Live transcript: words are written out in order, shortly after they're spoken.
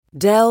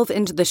Delve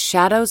into the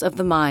shadows of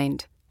the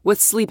mind with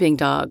Sleeping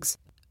Dogs,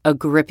 a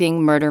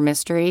gripping murder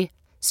mystery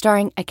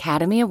starring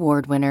Academy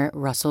Award winner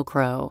Russell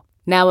Crowe.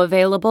 Now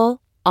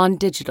available on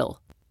digital.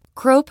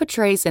 Crowe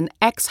portrays an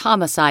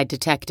ex-homicide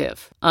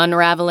detective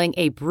unraveling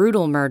a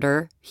brutal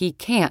murder he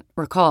can't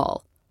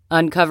recall.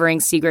 Uncovering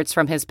secrets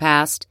from his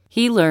past,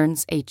 he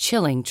learns a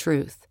chilling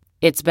truth.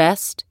 It's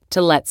best to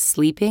let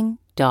sleeping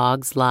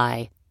dogs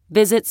lie.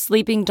 Visit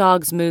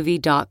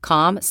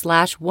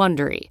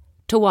sleepingdogsmovie.com/Wondery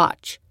to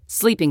watch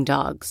Sleeping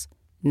Dogs,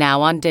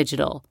 now on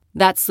digital.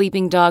 That's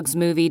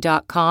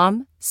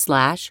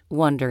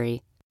sleepingdogsmovie.com/Wondery.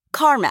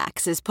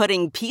 CarMax is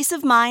putting peace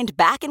of mind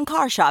back in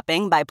car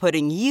shopping by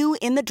putting you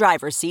in the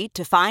driver's seat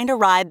to find a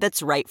ride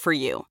that's right for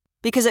you.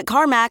 Because at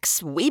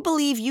CarMax, we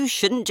believe you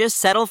shouldn't just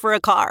settle for a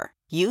car.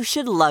 You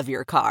should love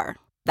your car.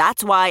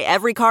 That's why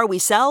every car we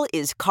sell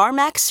is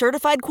CarMax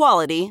certified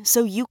quality,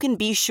 so you can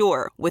be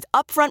sure with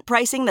upfront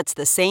pricing that's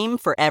the same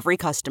for every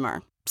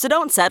customer. So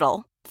don't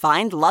settle.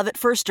 Find love at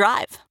first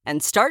drive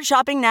and start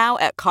shopping now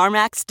at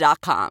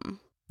CarMax.com.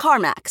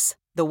 CarMax,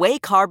 the way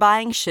car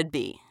buying should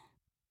be.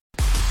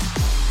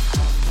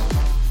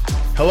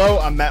 Hello,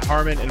 I'm Matt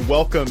Harmon, and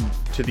welcome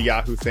to the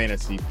Yahoo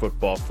Fantasy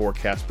Football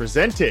Forecast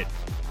presented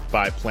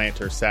by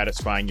Planter,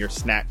 satisfying your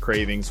snack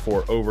cravings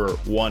for over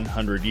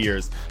 100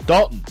 years.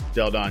 Dalton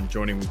Del Don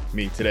joining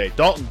me today.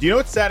 Dalton, do you know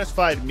what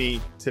satisfied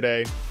me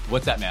today?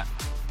 What's that, Matt?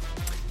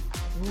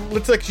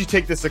 Let's actually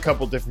take this a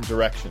couple different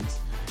directions.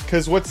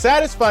 Because what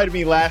satisfied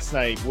me last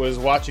night was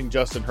watching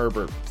Justin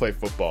Herbert play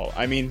football.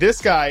 I mean, this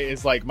guy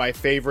is like one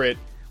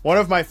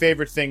of my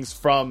favorite things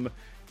from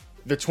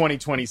the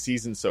 2020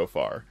 season so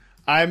far.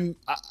 I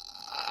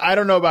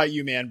don't know about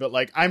you, man, but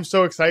like I'm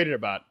so excited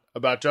about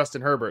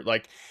Justin Herbert.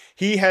 Like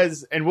he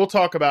has, and we'll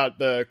talk about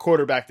the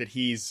quarterback that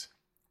he's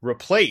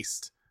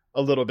replaced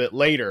a little bit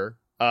later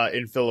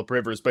in Phillip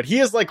Rivers, but he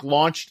has like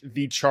launched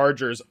the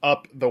Chargers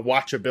up the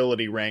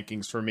watchability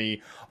rankings for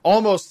me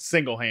almost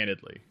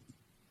single-handedly.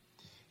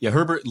 Yeah,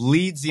 Herbert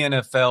leads the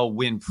NFL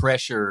when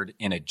pressured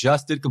in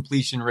adjusted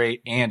completion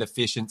rate and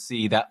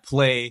efficiency. That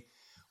play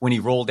when he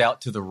rolled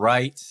out to the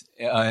right,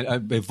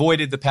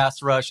 avoided the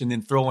pass rush and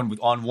then throwing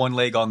on one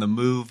leg on the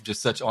move,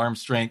 just such arm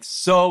strength.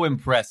 So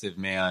impressive,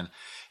 man.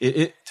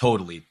 It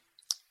totally.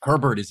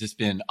 Herbert has just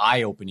been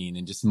eye-opening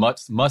and just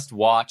must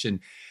watch. And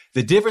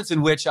the difference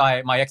in which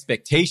my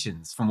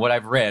expectations from what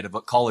I've read of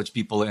what college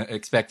people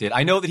expected.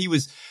 I know that he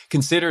was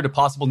considered a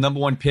possible number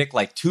one pick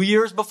like 2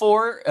 years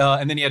before,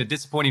 and then he had a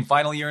disappointing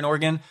final year in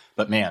Oregon.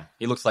 But man,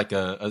 he looks like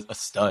a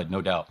stud,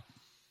 no doubt.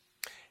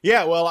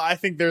 Yeah, well, I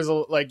think there's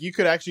you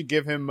could actually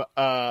give him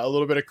a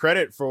little bit of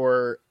credit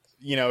for,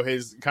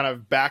 his kind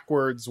of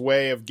backwards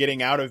way of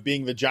getting out of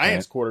being the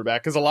Giants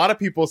quarterback. Because a lot of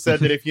people said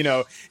that if he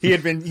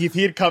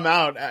had come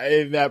out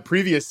in that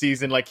previous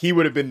season, like he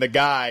would have been the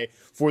guy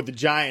for the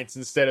Giants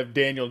instead of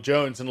Daniel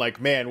Jones. And like,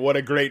 man, what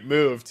a great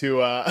move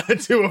to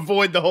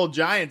avoid the whole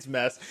Giants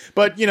mess.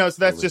 But, so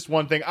that's just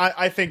one thing.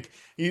 I think,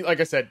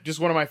 like I said,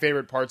 just one of my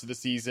favorite parts of the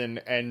season.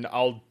 And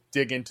I'll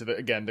dig into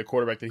the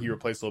quarterback that he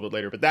replaced a little bit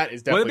later. But that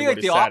is definitely what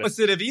it be like the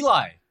opposite of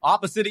Eli.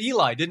 Opposite of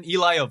Eli. Didn't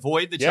Eli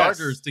avoid the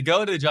Chargers to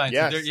go to the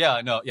Giants?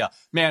 Yes.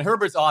 Man,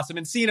 Herbert's awesome.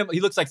 And seeing him, he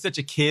looks like such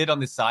a kid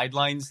on the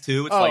sidelines,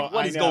 too. It's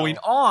what is going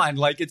on?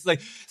 Like, it's like,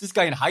 is this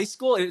guy in high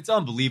school? It's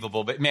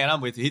unbelievable. But, man, I'm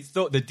with you. It's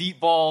the deep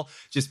ball,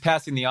 just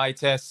passing the eye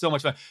test. So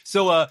much fun.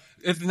 So,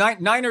 if the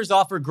Niners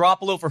offer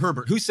Garoppolo for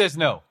Herbert, who says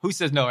no? Who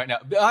says no right now?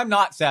 I'm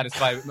not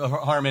satisfied,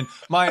 Harmon.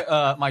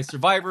 My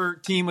Survivor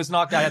team was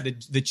knocked out. I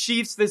had the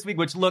Chiefs this week,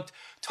 which looked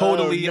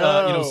totally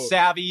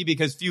savvy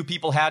because few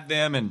people had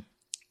them and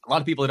a lot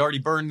of people had already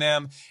burned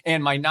them.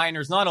 And my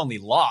Niners not only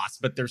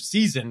lost, but their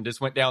season just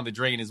went down the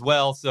drain as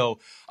well. So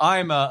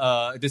I'm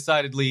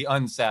decidedly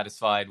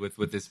unsatisfied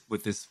with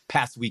this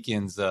past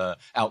weekend's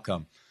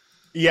outcome.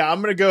 Yeah, I'm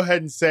going to go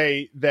ahead and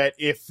say that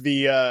if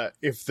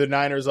the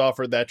Niners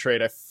offered that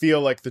trade, I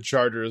feel like the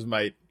Chargers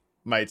might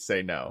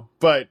say no.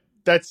 But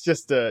that's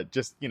just an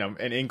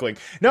inkling.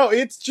 No,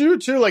 it's true.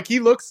 Like he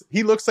looks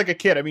like a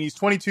kid. I mean, he's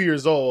 22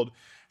 years old.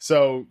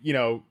 So,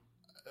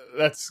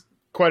 that's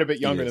quite a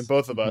bit younger than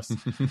both of us.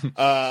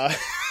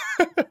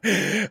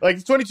 Like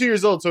he's 22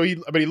 years old,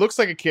 but he looks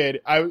like a kid.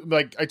 I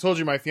told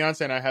you, my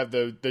fiance and I have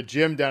the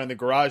gym down in the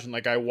garage, and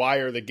like I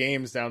wire the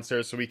games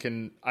downstairs so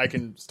I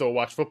can still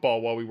watch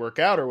football while we work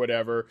out or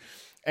whatever.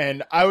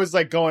 And I was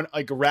like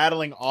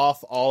rattling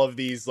off all of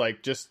these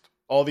just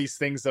all these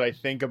things that I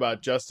think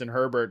about Justin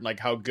Herbert and like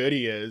how good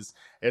he is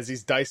as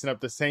he's dicing up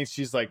the Saints.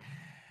 She's like,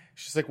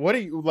 what do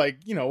you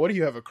what do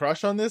you have a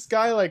crush on this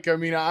guy? Like, I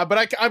mean, but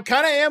I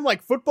kind of am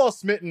like football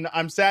smitten.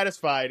 I'm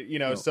satisfied,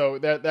 so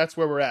that's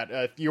where we're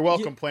at. You're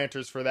welcome,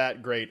 Planters, for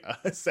that great,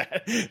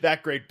 that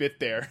great bit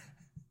there.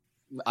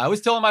 I was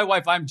telling my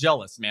wife, I'm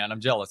jealous, man. I'm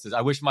jealous.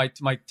 I wish my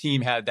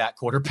team had that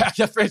quarterback,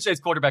 that franchise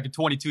quarterback, a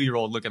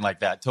 22-year-old looking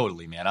like that.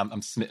 Totally, man.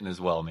 I'm smitten as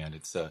well, man.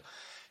 It's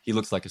he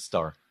looks like a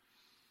star.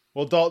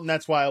 Well, Dalton,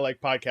 that's why I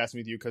like podcasting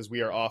with you, because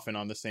we are often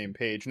on the same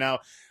page. Now,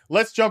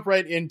 let's jump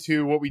right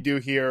into what we do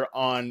here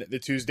on the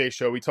Tuesday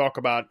show. We talk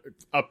about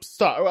up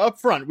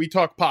front. We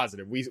talk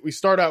positive. We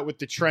start out with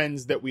the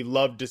trends that we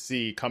love to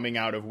see coming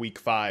out of Week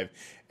 5.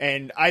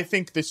 And I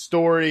think the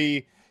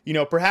story,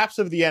 perhaps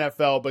of the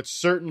NFL, but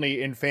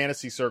certainly in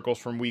fantasy circles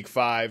from Week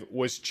 5,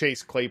 was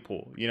Chase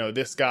Claypool.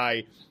 This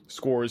guy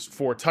scores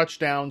 4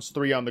 touchdowns,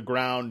 3 on the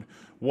ground,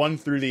 1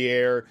 through the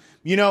air.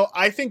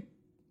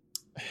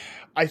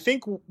 I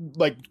think,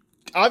 like,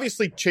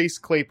 obviously Chase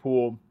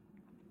Claypool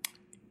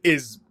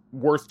is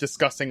worth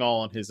discussing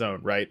all on his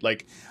own, right?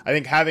 Like, I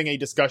think having a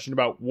discussion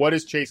about what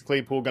is Chase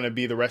Claypool going to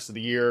be the rest of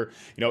the year,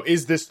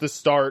 is this the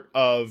start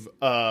of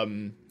a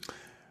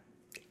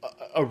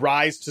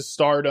rise to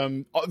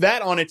stardom?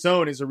 That on its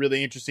own is a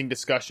really interesting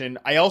discussion.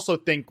 I also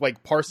think,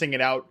 like, parsing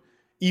it out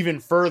even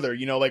further,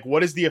 like,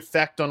 what is the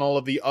effect on all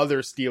of the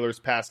other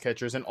Steelers pass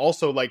catchers? And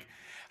also, like,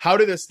 how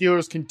do the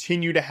Steelers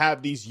continue to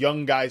have these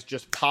young guys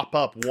just pop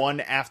up one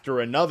after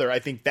another? I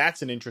think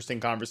that's an interesting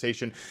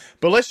conversation.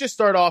 But let's just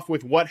start off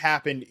with what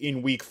happened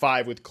in Week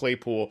 5 with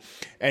Claypool.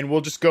 And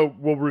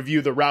we'll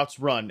review the routes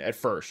run at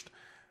first.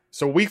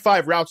 So Week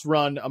 5 routes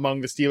run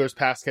among the Steelers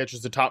pass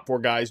catchers, the top 4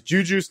 guys.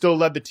 Juju still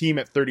led the team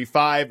at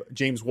 35.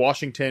 James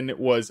Washington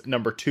was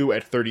number 2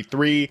 at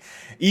 33.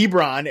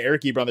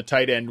 Eric Ebron, the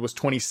tight end, was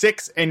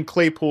 26. And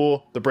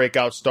Claypool, the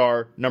breakout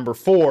star, number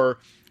 4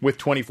 with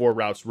 24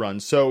 routes run.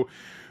 So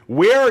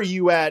where are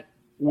you at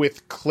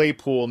with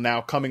Claypool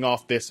now coming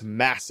off this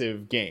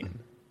massive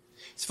game?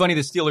 It's funny,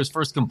 the Steelers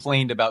first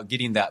complained about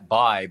getting that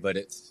bye, but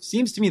it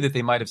seems to me that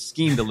they might have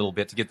schemed a little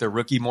bit to get their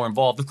rookie more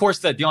involved. Of course,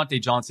 that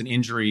Deontay Johnson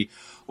injury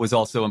was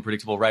also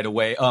unpredictable right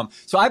away.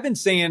 So I've been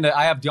saying that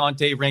I have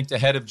Deontay ranked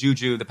ahead of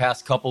Juju the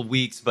past couple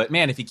weeks, but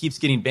man, if he keeps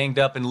getting banged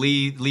up and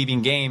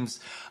leaving games,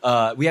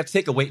 we have to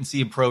take a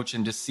wait-and-see approach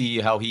and just see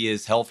how he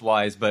is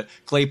health-wise. But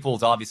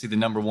Claypool's obviously the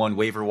number 1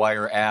 waiver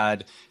wire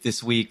ad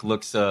this week.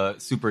 Looks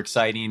super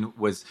exciting.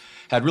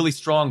 Had really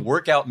strong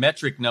workout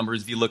metric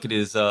numbers if you look at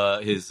his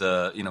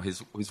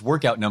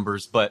workout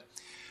numbers. But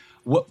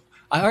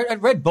I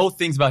read both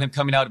things about him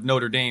coming out of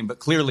Notre Dame, but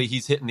clearly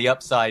he's hitting the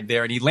upside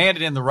there, and he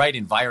landed in the right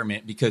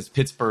environment because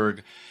Pittsburgh,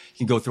 you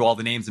can go through all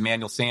the names: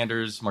 Emmanuel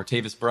Sanders,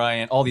 Martavis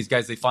Bryant, all these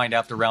guys they find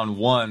after round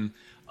 1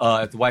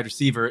 at the wide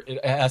receiver.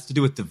 It has to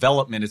do with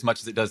development as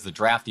much as it does the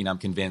drafting, I'm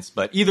convinced.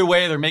 But either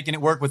way, they're making it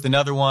work with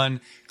another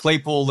one.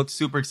 Claypool looks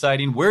super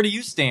exciting. Where do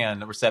you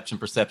stand, reception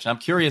perception? I'm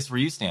curious where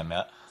you stand,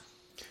 Matt.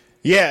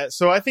 Yeah,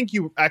 so I think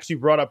you actually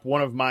brought up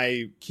one of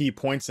my key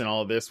points in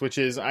all of this, which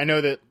is I know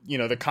that,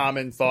 the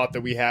common thought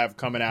that we have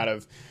coming out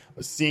of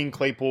seeing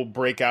Claypool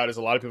break out is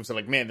a lot of people say,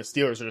 like, man, the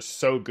Steelers are just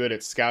so good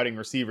at scouting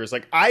receivers.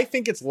 Like, I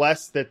think it's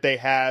less that they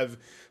have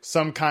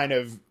some kind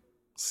of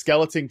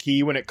skeleton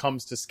key when it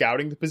comes to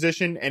scouting the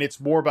position, and it's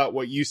more about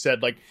what you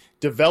said, like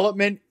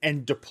development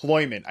and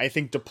deployment. I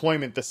think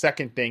deployment, the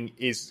second thing,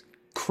 is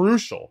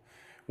crucial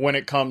when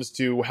it comes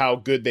to how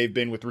good they've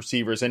been with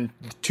receivers. And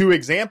 2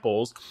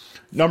 examples.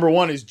 Number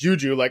 1 is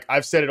Juju. Like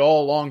I've said it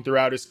all along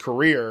throughout his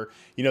career,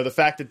 the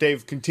fact that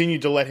they've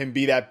continued to let him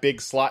be that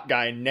big slot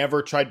guy and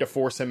never tried to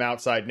force him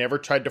outside, never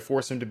tried to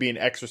force him to be an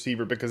X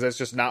receiver, because that's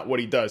just not what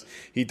he does.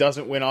 He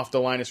doesn't win off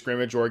the line of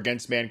scrimmage or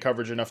against man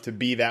coverage enough to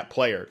be that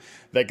player.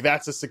 Like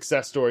that's a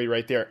success story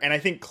right there. And I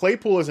think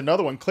Claypool is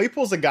another one.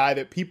 Claypool's a guy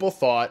that people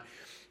thought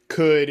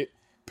could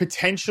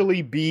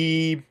potentially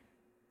be,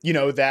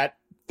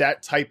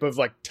 that type of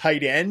like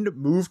tight end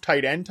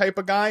type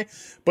of guy.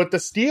 But the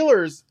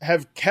Steelers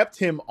have kept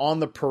him on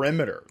the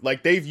perimeter.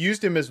 Like they've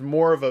used him as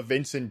more of a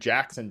Vincent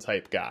Jackson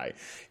type guy.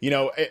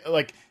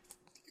 Like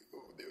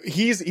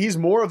he's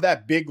more of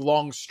that big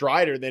long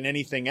strider than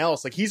anything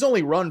else. Like he's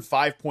only run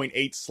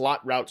 5.8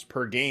 slot routes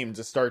per game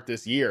to start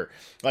this year.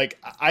 Like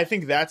I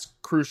think that's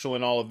crucial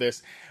in all of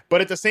this.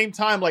 But at the same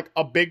time, like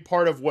a big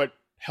part of what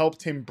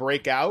helped him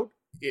break out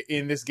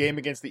in this game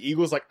against the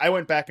Eagles, like I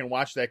went back and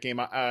watched that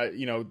game,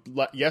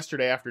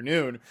 yesterday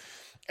afternoon,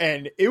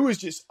 and it was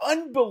just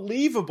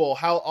unbelievable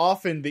how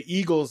often the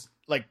Eagles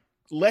like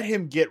let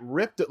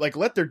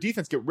their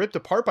defense get ripped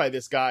apart by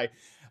this guy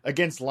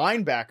against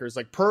linebackers.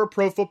 Like per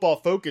Pro Football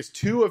Focus,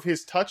 2 of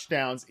his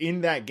touchdowns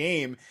in that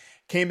game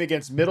came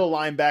against middle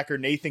linebacker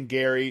Nathan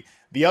Gary.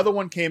 The other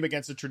one came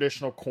against a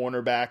traditional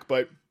cornerback,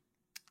 but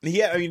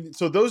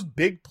so those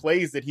big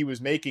plays that he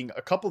was making,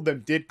 a couple of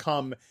them did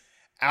come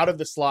out of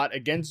the slot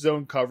against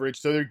zone coverage.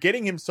 So they're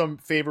getting him some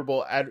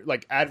favorable,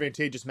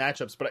 advantageous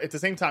matchups. But at the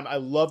same time, I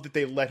love that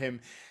they let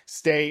him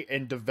stay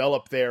and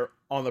develop there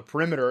on the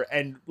perimeter.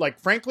 And like,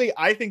 frankly,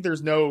 I think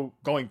there's no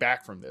going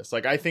back from this.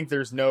 Like, I think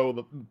there's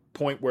no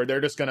point where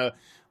they're just going to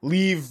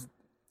leave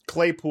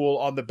Claypool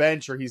on the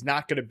bench or he's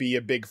not going to be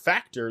a big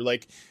factor.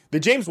 Like the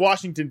James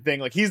Washington thing,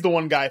 like he's the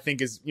one guy I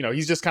think is,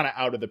 he's just kind of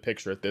out of the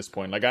picture at this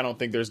point. Like I don't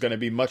think there's going to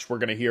be much we're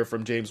going to hear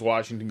from James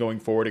Washington going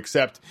forward,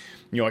 except,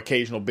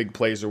 occasional big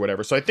plays or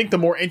whatever. So I think the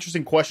more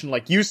interesting question,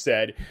 like you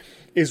said,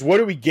 is what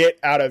do we get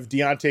out of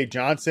Deontay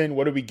Johnson?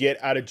 What do we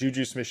get out of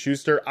Juju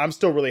Smith-Schuster? I'm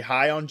still really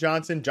high on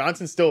Johnson.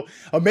 Johnson still,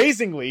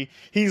 amazingly,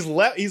 he's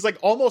like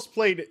almost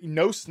played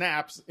no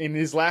snaps in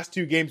his last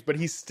 2 games, but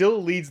he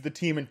still leads the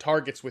team in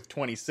targets with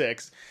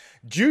 26.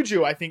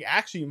 Juju, I think,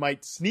 actually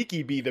might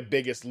sneaky be the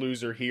biggest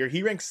loser here.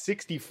 He ranks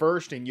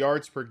 61st in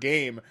yards per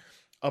game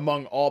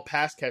among all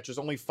pass catchers,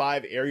 only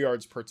 5 air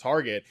yards per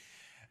target.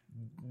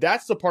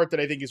 That's the part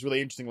that I think is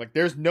really interesting. Like,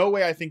 there's no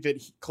way I think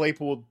that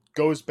Claypool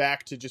goes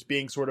back to just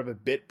being sort of a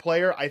bit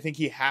player. I think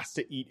he has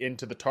to eat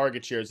into the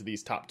target shares of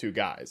these top 2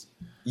 guys.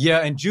 Yeah,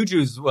 and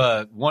Juju's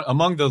one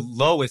among the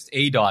lowest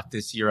ADOT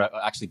this year.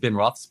 Actually, Ben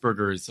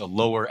Roethlisberger is a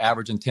lower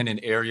average intended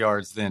air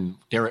yards than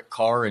Derek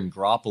Carr and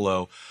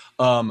Garoppolo.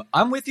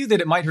 I'm with you that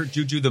it might hurt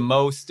Juju the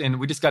most, and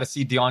we just got to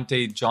see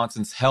Deontay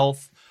Johnson's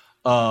health.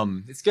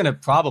 It's going to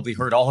probably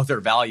hurt all of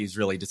their values,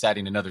 really, just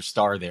adding another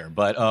star there.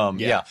 But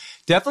yeah,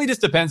 definitely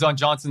just depends on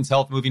Johnson's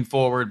health moving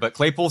forward. But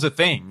Claypool's a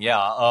thing.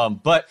 Yeah.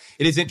 But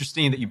it is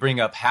interesting that you bring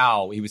up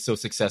how he was so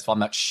successful. I'm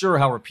not sure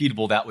how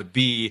repeatable that would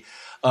be.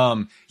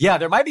 Yeah,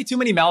 there might be too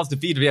many mouths to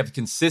feed to have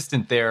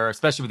consistent there,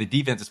 especially with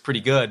the defense is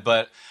pretty good.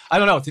 But I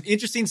don't know. It's an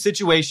interesting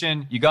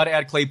situation. You got to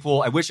add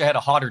Claypool. I wish I had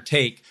a hotter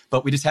take,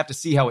 but we just have to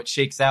see how it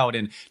shakes out.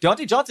 And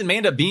Deontay Johnson may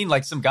end up being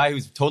like some guy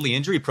who's totally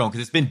injury prone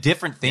because it's been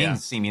different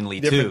things seemingly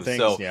different too. Things,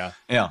 so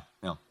yeah.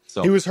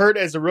 So he was hurt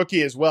as a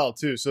rookie as well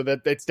too. So that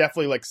it's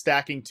definitely like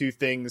stacking 2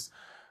 things.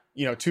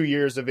 2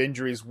 years of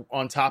injuries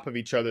on top of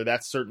each other.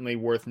 That's certainly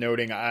worth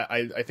noting.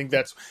 I think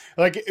that's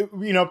like,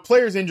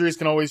 players' injuries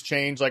can always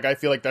change. Like, I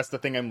feel like that's the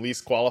thing I'm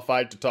least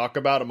qualified to talk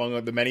about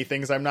among the many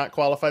things I'm not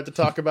qualified to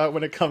talk about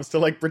when it comes to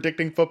like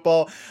predicting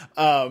football.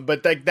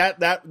 But like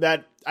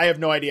that I have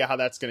no idea how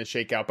that's going to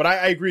shake out. But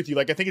I agree with you.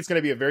 Like, I think it's going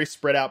to be a very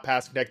spread out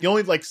passing attack. The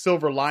only like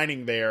silver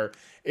lining there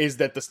is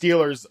that the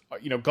Steelers,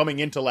 coming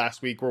into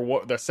last week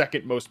were the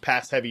second most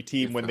pass heavy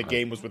team when the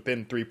game was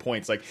within 3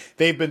 points. Like,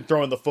 they've been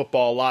throwing the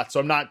football a lot.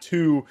 So I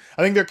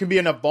think there can be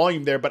enough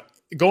volume there, but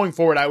going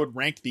forward, I would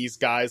rank these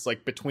guys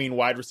like between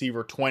wide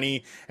receiver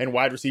 20 and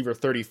wide receiver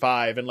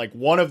 35. And like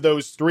one of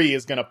those 3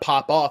 is going to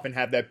pop off and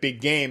have that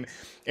big game.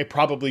 It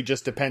probably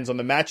just depends on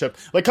the matchup.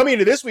 Like coming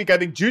into this week, I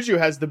think Juju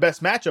has the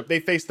best matchup. They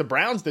face the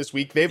Browns this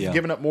week. They've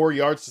given up more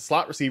yards to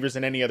slot receivers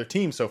than any other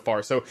team so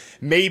far. So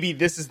maybe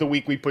this is the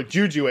week we put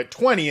Juju at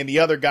 20 and the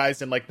other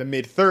guys in like the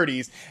mid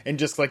 30s. And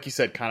just like you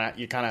said,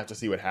 you kind of have to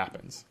see what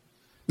happens.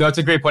 No, it's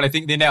a great point. I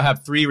think they now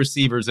have 3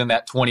 receivers in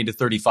that 20 to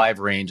 35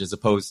 range as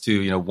opposed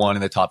to, one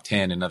in the top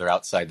 10, another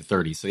outside the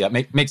 30. So yeah,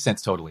 makes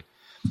sense totally.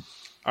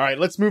 All right,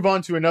 let's move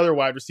on to another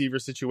wide receiver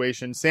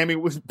situation.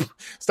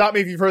 Stop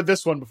me if you've heard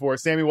this one before.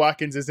 Sammy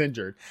Watkins is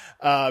injured.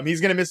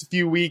 He's going to miss a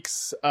few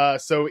weeks.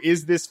 So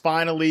is this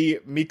finally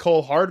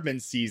Mecole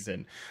Hardman's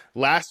season?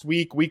 Last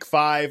week, week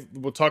 5,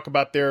 we'll talk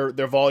about their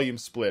volume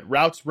split.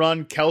 Routes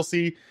run,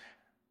 Kelsey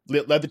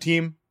led the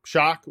team.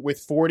 Shock with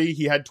 40.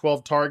 He had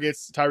 12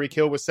 targets. Tyreek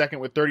Hill was second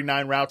with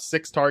 39 routes,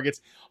 6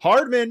 targets.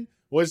 Hardman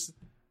was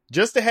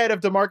just ahead of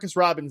Demarcus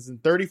Robinson,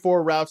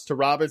 34 routes to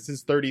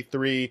Robinson's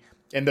 33.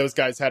 And those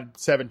guys had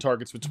 7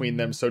 targets between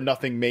them, so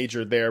nothing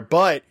major there.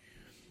 But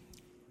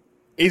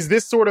is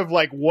this sort of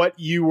like what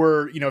you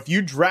were, if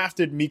you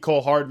drafted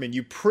Mecole Hardman,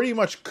 you pretty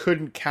much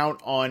couldn't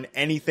count on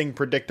anything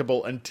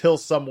predictable until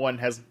someone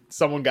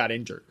got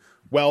injured.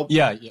 Well,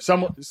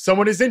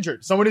 someone is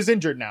injured. Someone is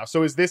injured now.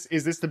 So is this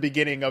the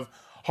beginning of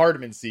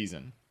Hardman's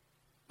season?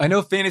 I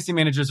know fantasy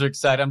managers are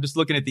excited. I'm just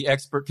looking at the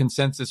expert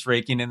consensus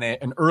ranking, and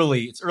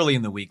it's early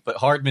in the week, but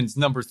Hardman's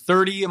number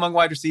 30 among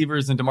wide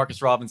receivers and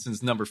Demarcus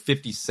Robinson's number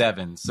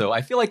 57. So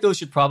I feel like those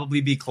should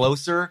probably be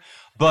closer.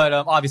 But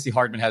obviously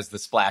Hardman has the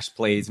splash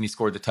plays and he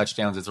scored the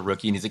touchdowns as a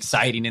rookie and he's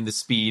exciting in the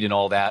speed and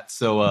all that.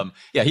 So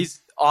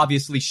he's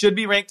obviously should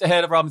be ranked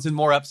ahead of Robinson,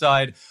 more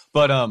upside.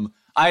 But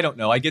I don't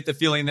know. I get the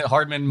feeling that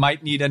Hardman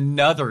might need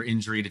another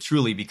injury to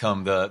truly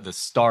become the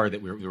star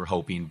that we were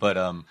hoping. But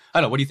I don't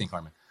know. What do you think,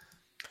 Harmon?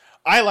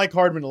 I like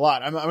Hardman a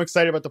lot. I'm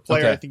excited about the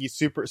player. Okay. I think he's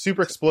super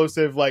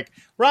explosive. Like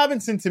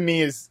Robinson to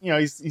me is,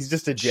 he's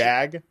just a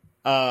jag.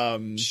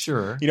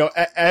 Sure.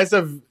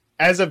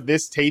 As of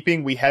this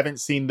taping, we haven't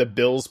seen the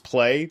Bills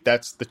play.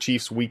 That's the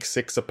Chiefs' Week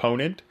 6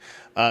 opponent.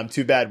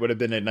 Too bad. Would have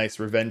been a nice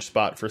revenge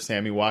spot for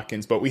Sammy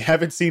Watkins. But we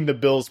haven't seen the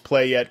Bills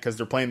play yet because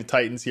they're playing the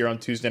Titans here on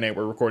Tuesday night.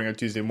 We're recording on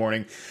Tuesday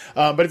morning.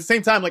 But at the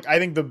same time, like I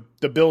think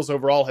the Bills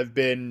overall have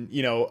been,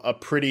 a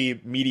pretty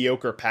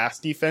mediocre pass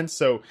defense.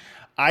 So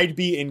I'd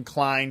be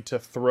inclined to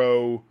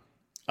throw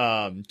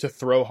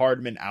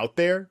Hardman out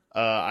there.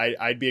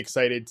 I'd be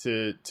excited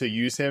to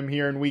use him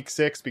here in Week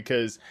 6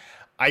 because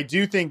I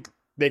do think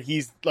that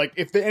he's like,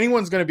 if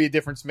anyone's going to be a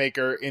difference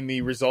maker in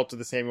the result of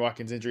the Sammy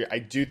Watkins injury, I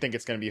do think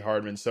it's going to be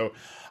Hardman. So,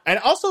 and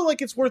also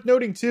like it's worth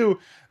noting too,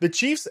 the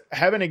Chiefs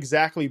haven't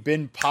exactly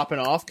been popping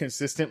off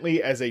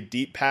consistently as a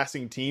deep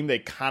passing team. They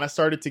kind of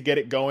started to get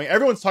it going.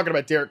 Everyone's talking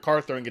about Derek Carr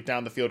throwing it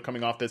down the field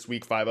coming off this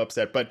Week 5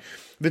 upset, but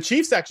the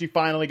Chiefs actually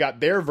finally got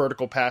their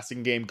vertical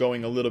passing game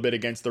going a little bit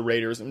against the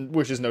Raiders,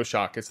 which is no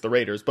shock. It's the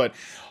Raiders, but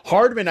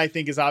Hardman, I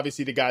think, is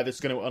obviously the guy that's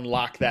going to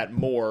unlock that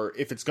more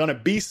if it's going to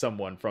be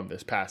someone from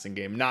this passing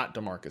game, not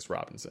Demarcus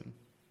Robinson.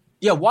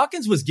 Yeah,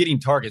 Watkins was getting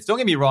targets. Don't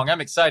get me wrong.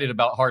 I'm excited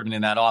about Hardman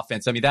in that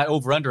offense. I mean, that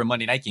over-under a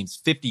Monday night game is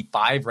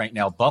 55 right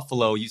now.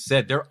 Buffalo, you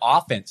said their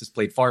offense has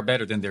played far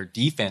better than their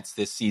defense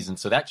this season.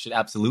 So that should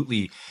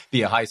absolutely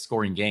be a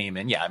high-scoring game.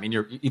 And yeah, I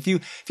mean, if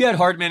you had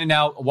Hardman and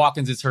now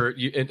Watkins is hurt,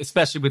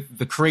 especially with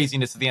the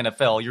craziness of the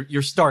NFL,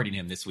 you're starting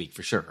him this week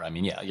for sure. I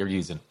mean, yeah, you're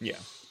using him. Yeah.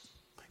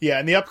 Yeah,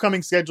 and the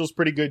upcoming schedule is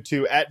pretty good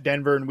too. At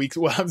Denver in weeks,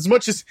 well, as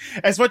much as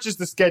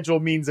the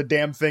schedule means a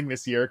damn thing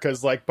this year,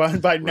 because like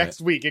by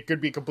next week it could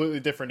be completely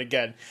different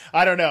again.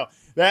 I don't know.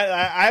 That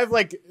I have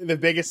like the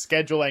biggest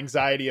schedule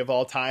anxiety of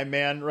all time,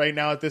 man, right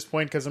now at this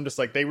point, because I'm just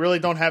like, they really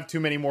don't have too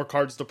many more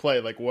cards to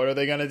play. Like, what are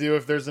they gonna do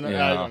if there's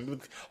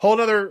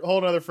whole other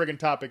friggin'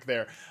 topic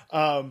there?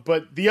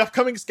 But the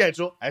upcoming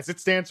schedule, as it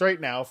stands right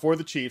now for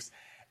the Chiefs,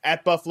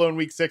 at Buffalo in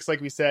week 6,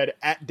 like we said,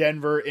 at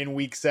Denver in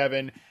week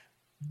 7.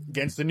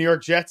 Against the New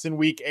York Jets in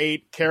week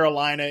 8,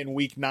 Carolina in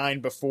week 9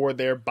 before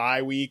their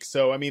bye week.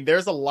 So, I mean,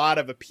 there's a lot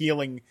of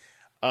appealing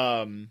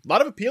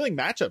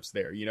matchups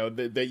there. You know,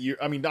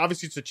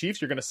 obviously it's the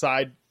Chiefs. You're going to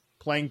side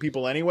playing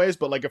people anyways,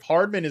 but like if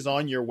Hardman is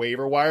on your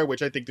waiver wire,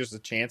 which I think there's a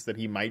chance that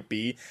he might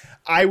be,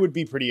 I would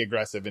be pretty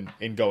aggressive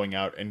in going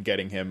out and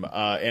getting him.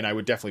 And I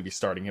would definitely be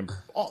starting him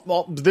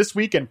this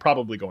week and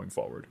probably going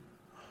forward.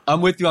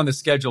 I'm with you on the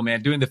schedule,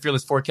 man. Doing the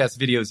Fearless Forecast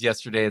videos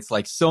yesterday, it's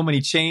like so many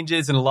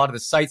changes, and a lot of the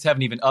sites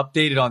haven't even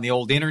updated on the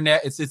old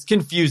internet. It's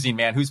confusing,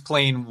 man. Who's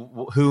playing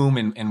whom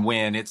and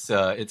when?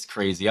 It's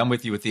crazy. I'm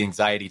with you with the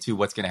anxiety too.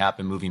 What's going to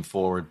happen moving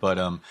forward? But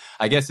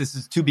I guess this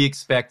is to be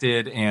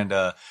expected, and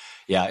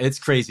yeah, it's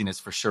craziness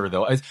for sure.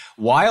 Though it's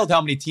wild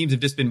how many teams have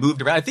just been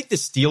moved around. I think the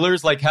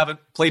Steelers like haven't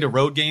played a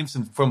road game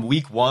from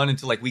week 1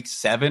 until like week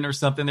 7 or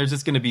something. There's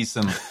just going to be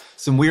some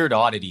weird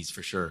oddities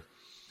for sure.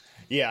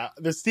 Yeah,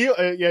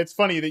 it's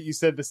funny that you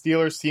said the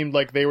Steelers seemed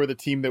like they were the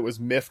team that was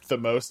miffed the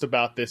most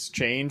about this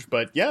change,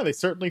 but yeah, they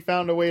certainly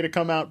found a way to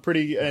come out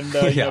pretty and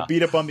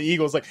beat up on the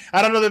Eagles. Like,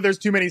 I don't know that there's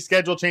too many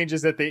schedule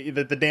changes that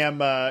the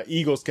damn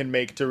Eagles can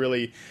make to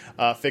really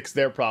fix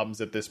their problems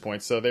at this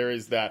point. So there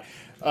is that.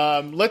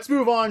 Let's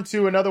move on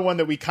to another one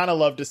that we kind of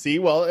love to see.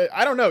 Well,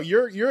 I don't know.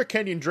 You're a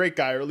Kenyon Drake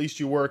guy, or at least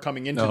you were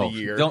coming into the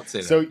year. Don't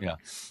say that. Yeah.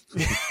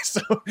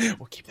 So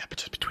we'll keep that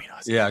between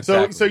us. Yeah,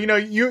 exactly. So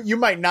you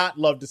might not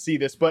love to see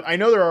this, but I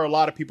know there are a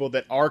lot of people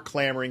that are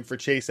clamoring for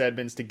Chase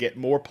Edmonds to get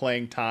more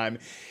playing time.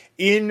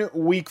 In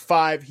week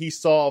 5, he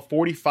saw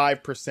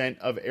 45%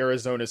 of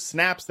Arizona's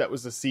snaps. That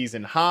was a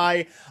season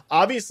high.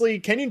 Obviously,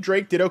 Kenyon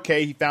Drake did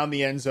okay. He found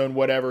the end zone,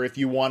 whatever. If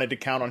you wanted to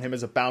count on him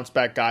as a bounce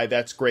back guy,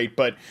 that's great.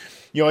 But,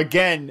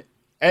 again,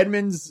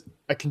 Edmonds,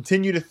 I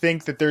continue to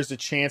think that there's a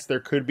chance there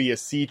could be a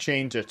sea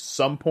change at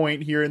some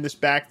point here in this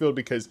backfield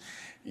because,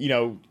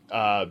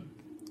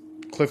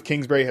 Cliff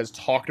Kingsbury has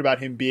talked about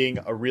him being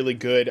a really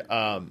good,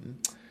 a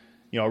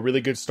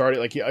really good starter,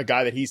 like a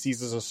guy that he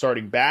sees as a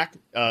starting back.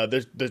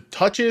 The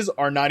touches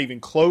are not even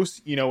close.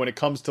 When it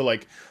comes to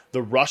like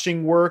the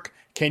rushing work,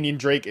 Kenyon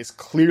Drake is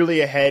clearly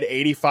ahead,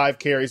 85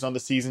 carries on the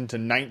season to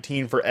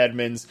 19 for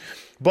Edmonds.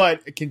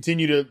 But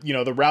continue to,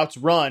 the routes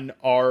run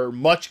are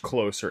much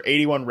closer.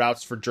 81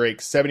 routes for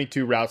Drake,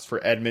 72 routes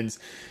for Edmonds.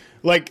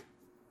 Like,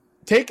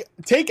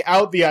 take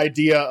out the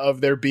idea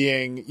of there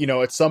being,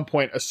 at some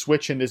point a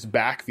switch in this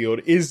backfield.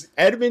 Is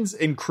Edmonds'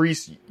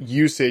 increased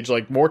usage,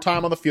 like more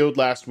time on the field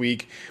last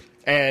week,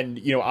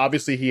 and,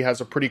 obviously he has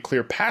a pretty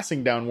clear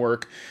passing down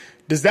work.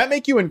 Does that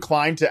make you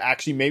inclined to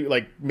actually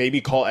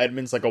maybe call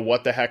Edmonds like a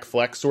what the heck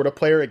flex sort of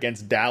player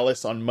against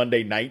Dallas on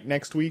Monday night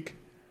next week?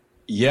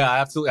 Yeah,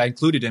 absolutely. I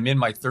included him in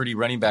my 30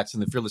 running backs in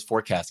the Fearless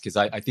Forecast because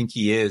I think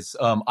he is.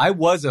 I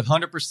was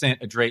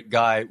 100% a Drake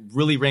guy,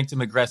 really ranked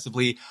him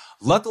aggressively.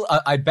 Luckily,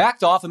 I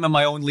backed off him in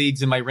my own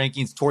leagues and my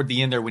rankings toward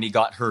the end there when he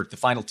got hurt. The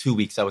final 2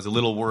 weeks, I was a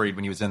little worried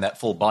when he was in that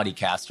full body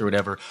cast or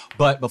whatever.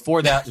 But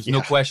before that, there's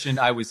no question.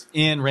 I was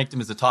ranked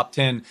him as a top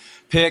 10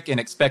 pick and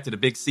expected a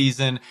big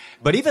season.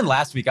 But even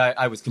last week,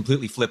 I was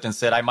completely flipped and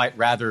said I might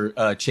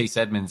rather Chase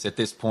Edmonds at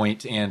this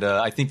point. And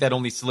I think that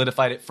only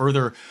solidified it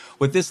further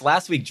with this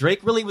last week.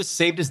 Drake really was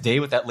saved his day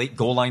with that late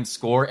goal line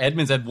score.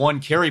 Edmonds had 1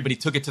 carry, but he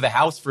took it to the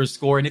house for a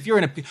score. And if you're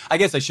in I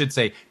guess I should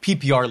say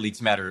PPR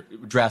leagues matter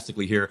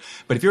drastically here.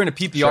 But if you're in a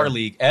PPR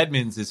league,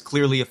 Edmonds is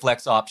clearly a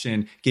flex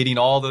option, getting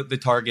all the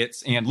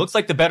targets and looks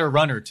like the better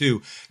runner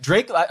too.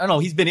 Drake, I don't know,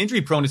 he's been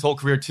injury prone his whole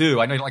career too.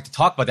 I know you don't like to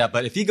talk about that,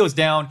 but if he goes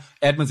down,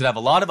 Edmonds would have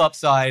a lot of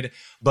upside.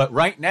 But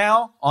right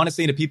now,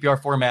 honestly, in a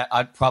PPR format,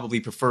 I'd probably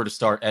prefer to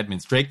start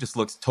Edmonds. Drake just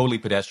looks totally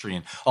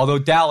pedestrian. Although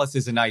Dallas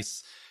is a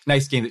nice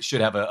game that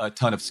should have a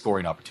ton of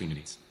scoring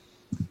opportunities.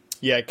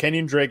 Yeah,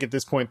 Kenyon Drake at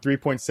this point,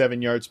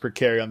 3.7 yards per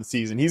carry on the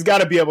season. He's got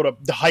to be able to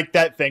hike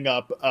that thing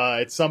up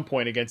at some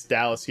point against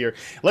Dallas here.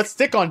 Let's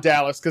stick on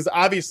Dallas because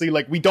obviously,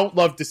 we don't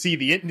love to see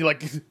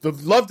the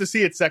love to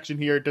see it section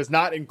here does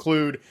not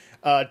include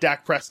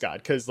Dak Prescott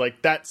because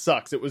that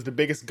sucks. It was the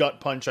biggest gut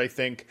punch I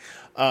think.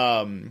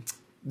 One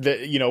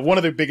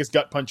of the biggest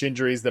gut punch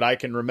injuries that I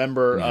can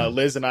remember.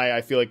 Liz and I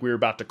feel like we were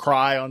about to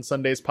cry on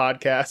Sunday's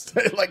podcast,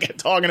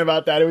 talking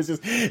about that.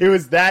 It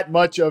was that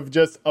much of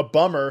just a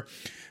bummer.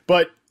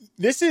 But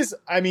this is,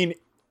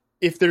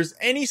 if there's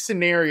any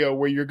scenario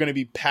where you're going to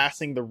be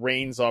passing the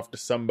reins off to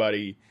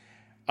somebody,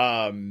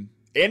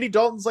 Andy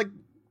Dalton's like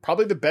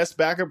probably the best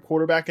backup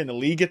quarterback in the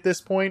league at this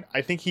point.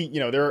 I think he,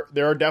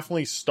 there are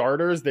definitely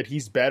starters that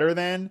he's better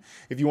than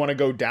if you want to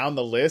go down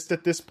the list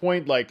at this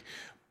point.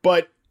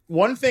 But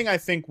one thing I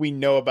think we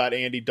know about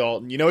Andy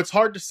Dalton, it's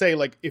hard to say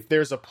like if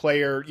there's a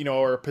player,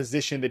 or a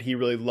position that he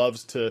really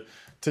loves to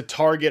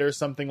target or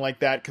something like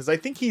that. Cause I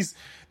think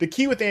the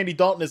key with Andy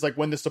Dalton is like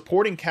when the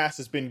supporting cast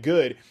has been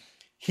good,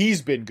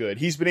 he's been good.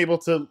 He's been able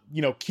to,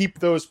 keep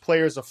those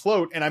players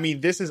afloat. And I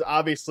mean, this is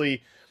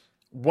obviously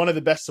one of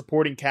the best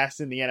supporting casts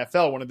in the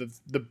NFL, one of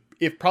the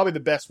if probably the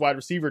best wide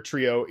receiver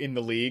trio in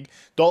the league.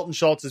 Dalton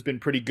Schultz has been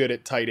pretty good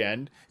at tight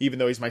end, even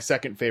though he's my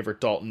second favorite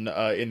Dalton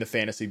in the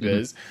fantasy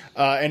biz.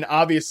 And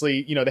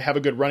obviously, they have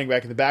a good running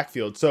back in the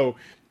backfield. So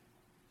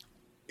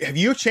have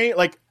you changed?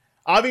 Like,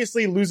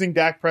 obviously losing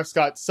Dak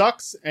Prescott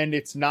sucks, and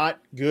it's not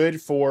good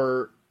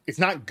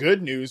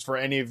news for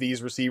any of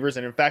these receivers.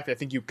 And in fact, I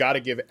think you've got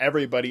to give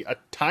everybody a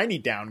tiny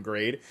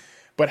downgrade.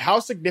 But how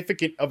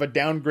significant of a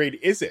downgrade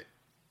is it?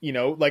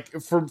 Like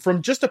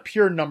from just a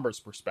pure numbers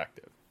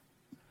perspective.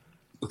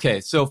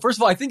 Okay, so first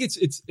of all, I think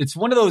it's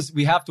one of those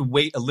we have to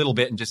wait a little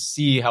bit and just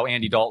see how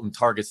Andy Dalton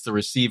targets the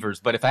receivers.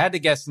 But if I had to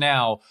guess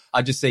now,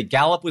 I'd just say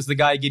Gallup was the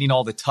guy getting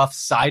all the tough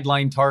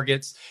sideline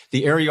targets.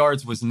 The air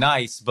yards was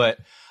nice, but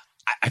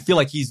I feel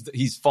like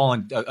he's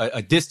fallen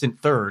a distant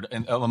third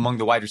among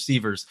the wide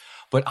receivers.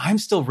 But I'm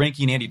still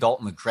ranking Andy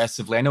Dalton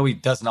aggressively. I know he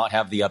does not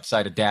have the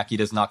upside of Dak. He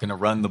is not going to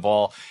run the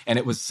ball, and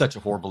it was such a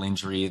horrible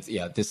injury.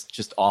 This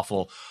just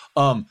awful.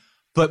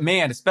 But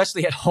man,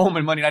 especially at home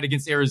in Monday night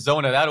against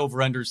Arizona, that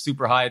over-under is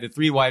super high. The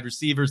 3 wide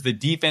receivers, the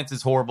defense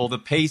is horrible. The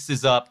pace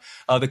is up.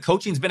 The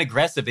coaching's been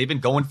aggressive. They've been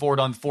going for it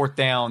on 4th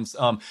downs.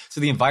 So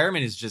the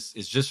environment is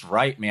just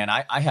right, man.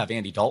 I have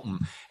Andy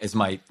Dalton as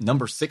my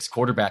number 6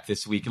 quarterback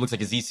this week. It looks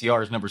like his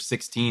ECR is number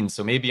 16.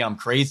 So maybe I'm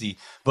crazy,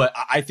 but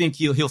I think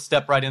he'll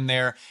step right in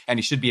there, and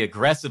he should be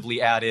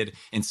aggressively added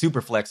in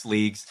Superflex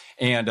leagues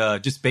and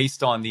just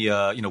based on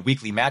the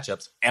weekly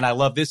matchups. And I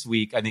love this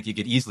week. I think he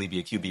could easily be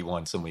a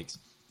QB1 some weeks.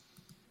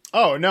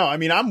 Oh no, I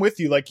mean I'm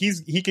with you. Like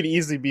he could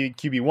easily be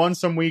QB1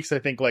 some weeks. I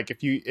think like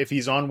if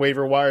he's on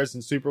waiver wires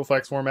and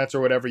Superflex formats or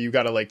whatever, you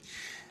got to like,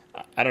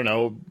 I don't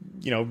know,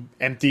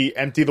 empty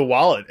the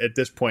wallet at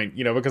this point,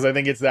 because I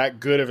think it's that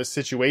good of a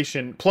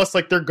situation. Plus,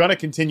 like they're gonna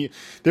continue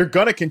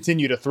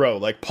to throw.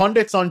 Like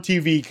pundits on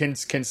TV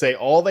can say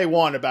all they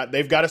want about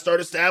they've got to start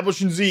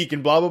establishing Zeke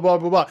and blah blah blah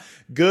blah blah.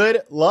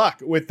 Good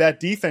luck with that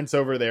defense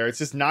over there. It's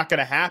just not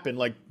gonna happen.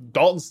 Like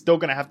Dalton's still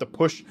gonna have to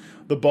push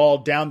the ball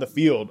down the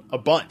field a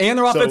bunch. And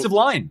their offensive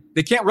line,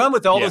 they can't run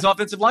with all those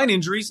offensive line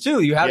injuries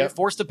too. You have to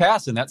force to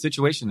pass in that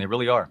situation. They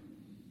really are.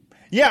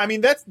 Yeah, I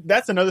mean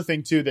that's another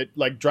thing too that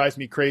like drives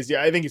me crazy.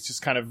 I think it's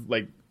just kind of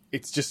like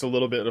it's just a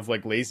little bit of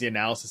like lazy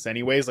analysis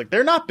anyways. Like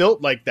they're not built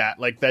like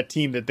that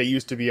team that they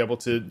used to be able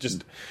to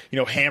just,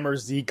 hammer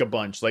Zeke a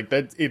bunch. Like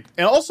that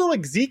and also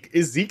like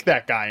Zeke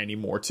that guy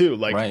anymore too.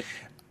 Like right.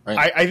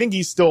 I think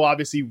he's still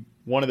obviously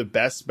one of the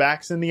best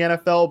backs in the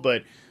NFL,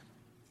 but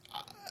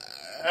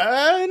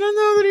I don't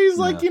know that he's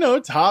like,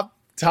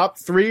 top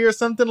 3 or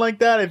something like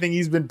that. I think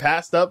he's been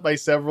passed up by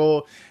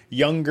several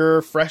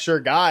younger, fresher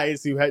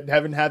guys who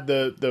haven't had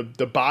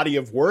the body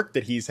of work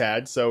that he's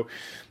had. So,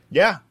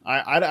 yeah,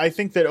 I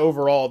think that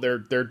overall they're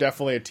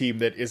definitely a team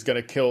that is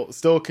going to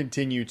still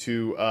continue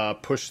to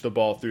push the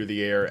ball through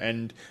the air,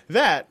 and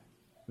that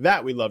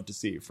we love to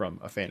see from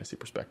a fantasy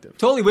perspective.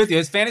 Totally with you.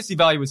 His fantasy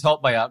value was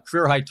helped by a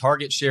career high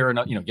target share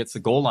and, gets the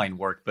goal line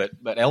work. But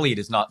Elliott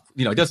is not,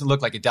 it doesn't look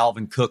like a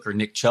Dalvin Cook or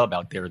Nick Chubb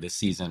out there this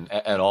season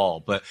at all.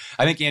 But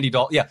I think Andy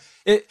Dalton,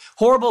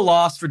 horrible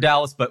loss for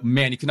Dallas, but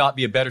man, you cannot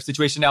be a better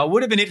situation. Now, it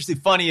would have been interesting,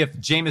 funny if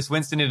Jameis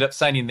Winston ended up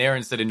signing there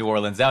instead of New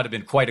Orleans. That would have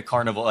been quite a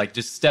carnival, like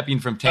just stepping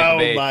from Tampa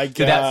Bay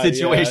to that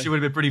situation would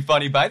have been pretty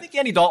funny. But I think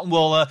Andy Dalton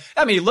will,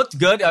 he looked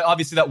good.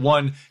 Obviously, that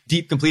one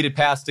deep completed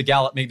pass to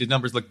Gallup made the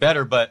numbers look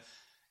better, but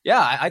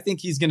yeah, I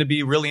think he's going to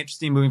be really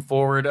interesting moving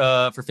forward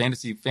for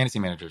fantasy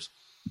managers.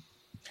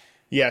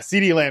 Yeah,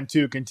 CeeDee Lamb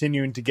too,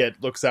 continuing to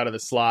get looks out of the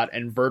slot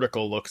and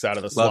vertical looks out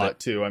of the slot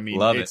too. I mean,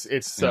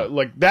 it's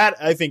like that.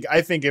 I think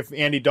if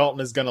Andy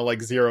Dalton is going to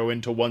like zero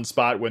into one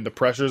spot when the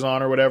pressure's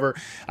on or whatever,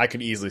 I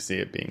could easily see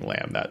it being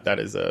Lamb.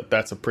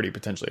 That's a pretty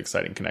potentially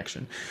exciting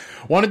connection.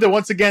 Wanted to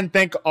once again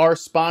thank our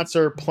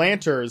sponsor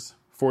Planters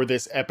for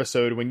this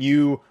episode. When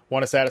you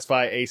want to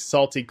satisfy a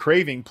salty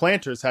craving,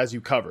 Planters has you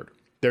covered.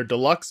 Their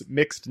deluxe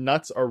mixed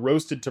nuts are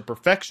roasted to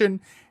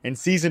perfection and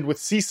seasoned with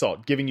sea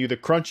salt, giving you the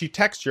crunchy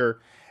texture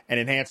and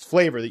enhanced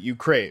flavor that you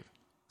crave.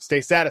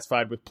 Stay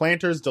satisfied with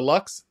Planters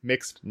Deluxe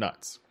Mixed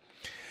Nuts.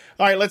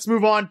 All right, let's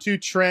move on to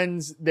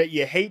trends that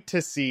you hate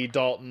to see,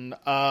 Dalton.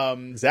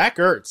 Zach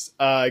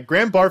Ertz.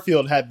 Graham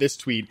Barfield had this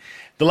tweet.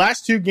 The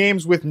last 2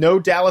 games with no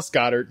Dallas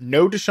Goedert,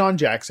 no Deshaun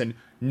Jackson,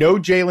 no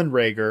Jalen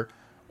Reagor,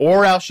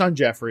 or Alshon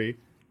Jeffrey,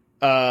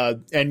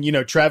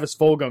 and, Travis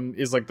Fulgham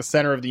is like the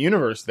center of the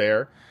universe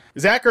there.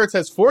 Zach Ertz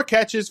has 4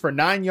 catches for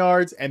 9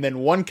 yards and then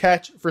 1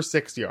 catch for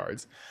 6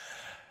 yards.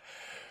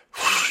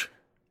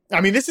 I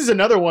mean, this is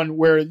another one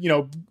where,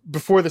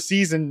 before the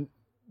season,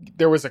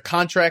 there was a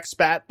contract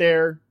spat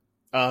there.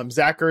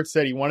 Zach Ertz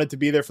said he wanted to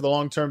be there for the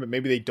long term, but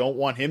maybe they don't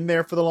want him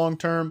there for the long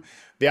term.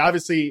 They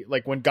obviously,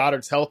 like, when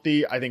Goddard's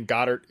healthy, I think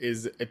Goddard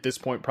is at this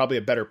point probably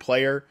a better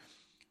player.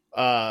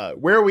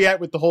 Where are we at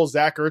with the whole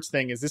Zach Ertz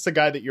thing? Is this a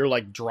guy that you're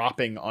like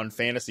dropping on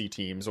fantasy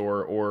teams,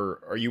 or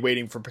are you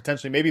waiting for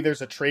potentially maybe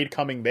there's a trade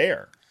coming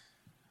there?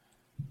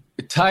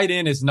 Tight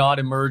end has not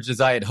emerged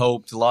as I had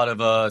hoped. A lot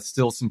of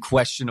still some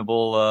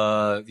questionable,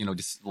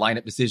 just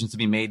lineup decisions to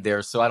be made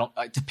there. So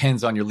it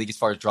depends on your league as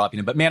far as dropping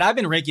him. But man, I've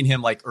been ranking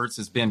him like Ertz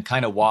has been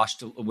kind of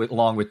washed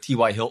along with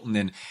T.Y. Hilton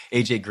and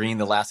A.J. Green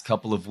the last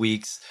couple of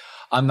weeks.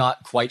 I'm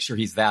not quite sure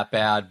he's that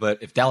bad,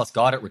 but if Dallas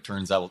Goedert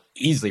returns, I will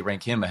easily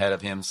rank him ahead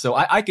of him. So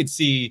I could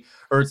see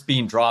Ertz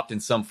being dropped in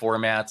some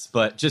formats,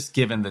 but just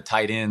given the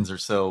tight ends are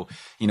so,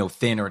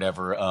 thin or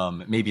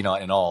whatever, maybe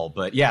not in all.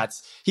 But yeah,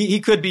 he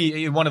could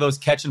be one of those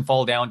catch and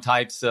fall down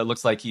types.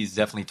 Looks like he's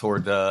definitely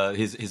toward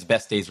his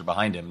best days are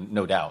behind him,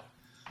 no doubt.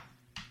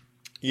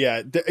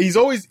 Yeah,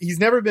 he's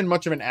never been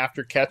much of an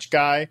after catch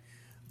guy.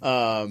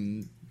 So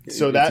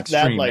it's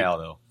extreme now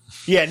though.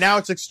 Yeah, now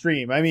it's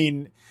extreme. I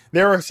mean,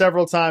 there were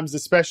several times,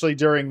 especially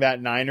during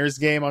that Niners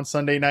game on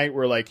Sunday night,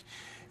 where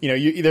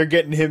they're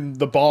getting him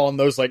the ball on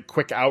those like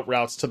quick out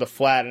routes to the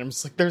flat, and I'm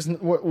just like,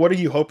 what are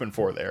you hoping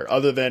for there,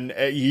 other than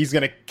he's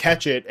going to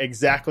catch it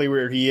exactly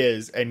where he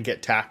is and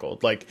get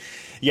tackled? Like,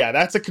 yeah,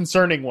 that's a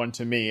concerning one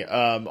to me.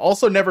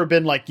 Also, never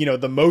been like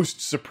the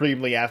most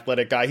supremely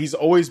athletic guy. He's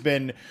always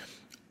been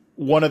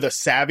one of the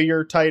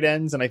savvier tight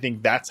ends, and I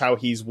think that's how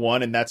he's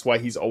won, and that's why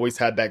he's always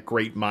had that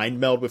great mind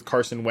meld with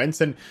Carson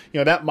Wentz. And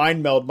that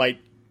mind meld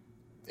might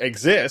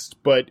exist,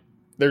 but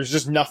there's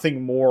just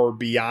nothing more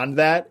beyond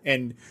that.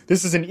 And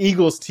this is an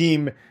Eagles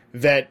team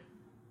that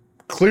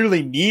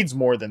clearly needs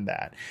more than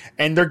that.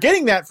 And they're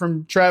getting that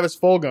from Travis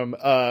Fulgham,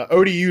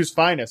 ODU's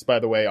finest, by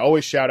the way.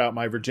 Always shout out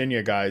my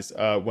Virginia guys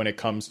when it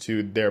comes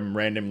to them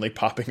randomly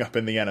popping up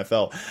in the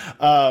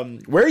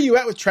NFL. Where are you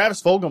at with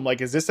Travis Fulgham? Like,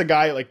 is this a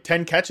guy like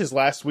 10 catches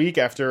last week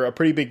after a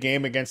pretty big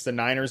game against the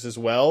Niners as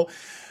well?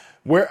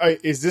 Where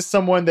is this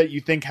someone that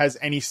you think has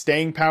any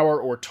staying power,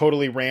 or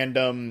totally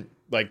random,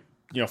 like,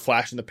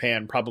 flash in the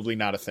pan, probably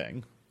not a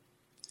thing?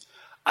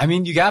 I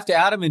mean, you have to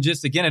add him in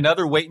just, again,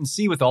 another wait and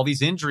see with all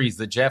these injuries,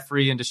 the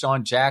Jeffrey and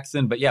Deshaun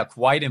Jackson. But yeah,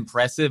 quite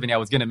impressive. And I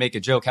was going to make a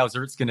joke, how's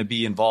Ertz going to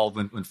be involved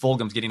when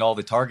Fulgham's getting all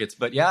the targets?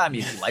 But yeah, I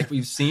mean, like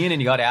we've seen,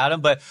 and you got to add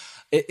him. But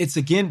it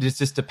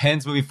just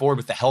depends moving forward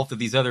with the health of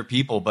these other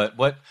people. But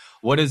what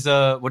does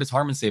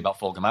Harmon say about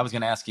Fulgham? I was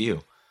going to ask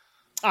you.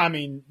 I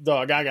mean,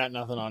 dog, I got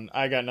nothing on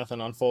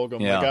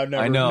Fulgham. Yeah, like,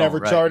 I've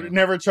never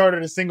never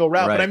charted a single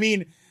route. Right. But I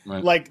mean,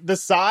 like, the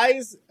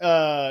size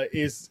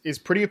is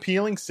pretty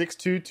appealing. 6'2",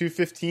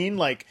 215.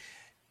 Like,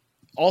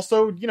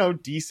 also,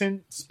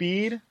 decent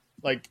speed.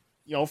 Like,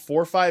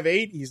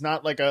 4.58. He's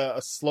not like a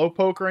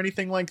slowpoke or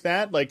anything like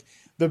that. Like,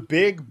 the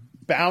big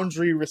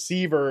boundary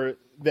receiver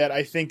that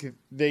I think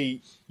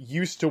they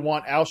used to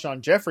want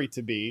Alshon Jeffrey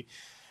to be.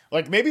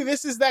 Like, maybe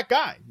this is that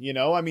guy,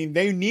 I mean,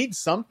 they need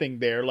something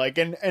there. Like,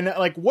 and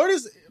like,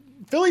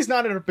 Philly's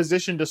not in a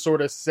position to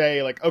sort of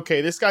say, like,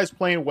 okay, this guy's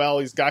playing well,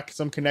 he's got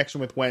some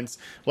connection with Wentz,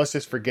 let's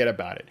just forget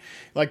about it.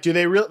 Like, do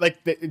they really,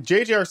 like,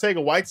 J.J.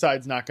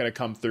 Arcega-Whiteside's not going to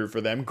come through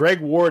for them.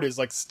 Greg Ward is,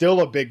 like,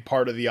 still a big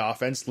part of the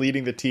offense,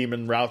 leading the team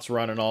in routes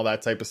run and all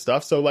that type of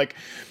stuff. So, like,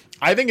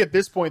 I think at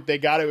this point they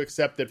got to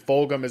accept that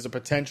Fulgham is a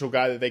potential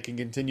guy that they can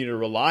continue to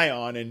rely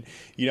on. And,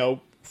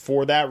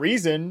 for that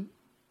reason,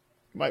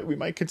 we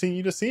might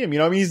continue to see him.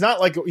 I mean, he's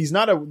not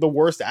the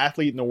worst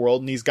athlete in the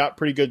world, and he's got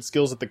pretty good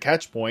skills at the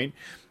catch point.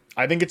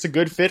 I think it's a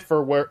good fit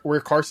for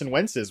where Carson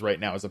Wentz is right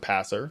now as a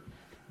passer.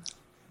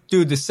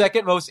 Dude, the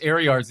second most air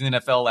yards in the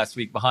NFL last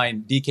week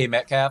behind DK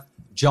Metcalf,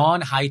 John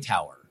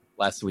Hightower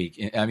last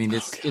week. I mean,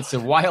 it's a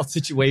wild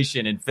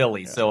situation in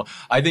Philly. Yeah. So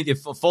I think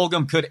if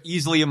Fulgham could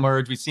easily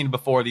emerge, we've seen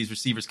before these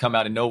receivers come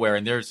out of nowhere,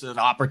 and there's an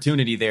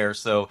opportunity there.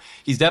 So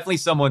he's definitely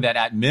someone that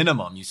at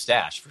minimum you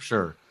stash for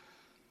sure.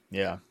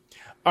 Yeah.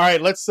 All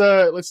right, let's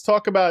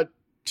talk about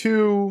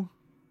two.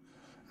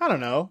 I don't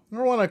know. I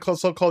don't want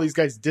to call these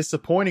guys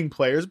disappointing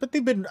players, but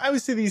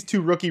obviously these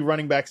two rookie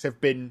running backs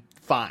have been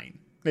fine.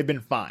 They've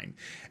been fine.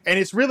 And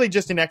it's really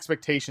just an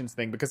expectations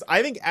thing, because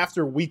I think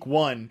after week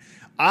 1,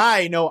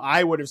 I know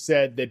I would have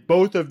said that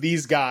both of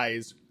these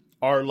guys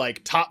are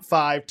like top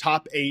 5,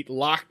 top 8,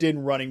 locked in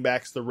running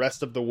backs the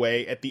rest of the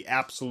way at the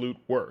absolute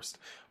worst.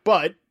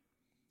 But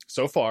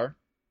so far,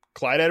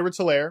 Clyde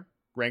Edwards-Helaire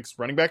ranks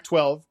running back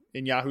 12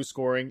 in Yahoo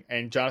scoring,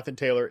 and Jonathan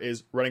Taylor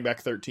is running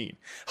back 13.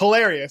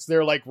 Hilarious.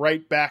 They're like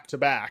right back to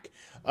back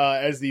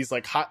as these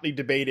like hotly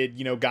debated,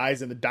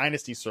 guys in the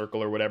dynasty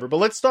circle or whatever. But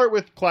let's start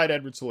with Clyde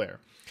Edwards-Helaire.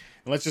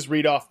 And let's just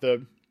read off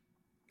the,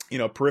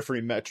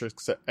 periphery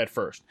metrics at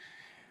first.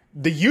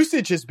 The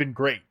usage has been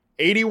great.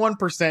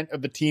 81%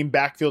 of the team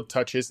backfield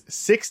touches,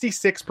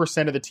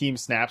 66% of the team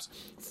snaps,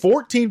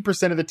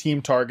 14% of the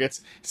team targets,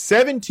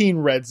 17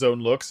 red zone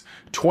looks,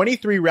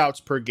 23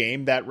 routes per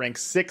game. That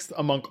ranks sixth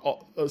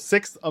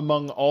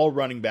among all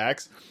running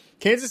backs.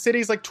 Kansas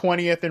City's like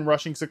 20th in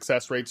rushing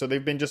success rate, so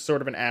they've been just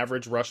sort of an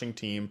average rushing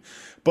team.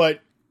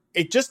 But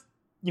it just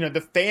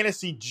the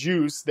fantasy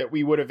juice that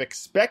we would have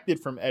expected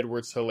from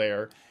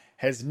Edwards-Helaire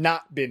has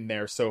not been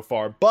there so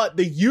far, but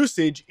the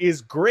usage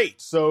is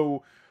great.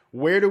 So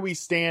where do we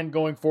stand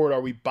going forward?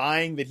 Are we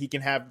buying that he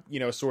can have,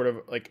 sort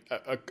of like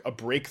a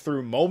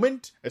breakthrough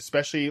moment,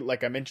 especially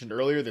like I mentioned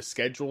earlier, the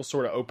schedule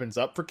sort of opens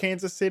up for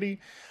Kansas City.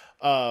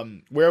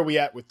 Where are we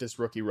at with this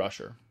rookie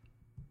rusher?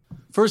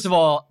 First of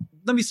all,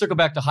 let me circle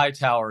back to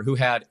Hightower, who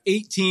had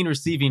 18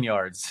 receiving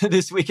yards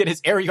this week, and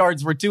his air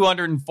yards were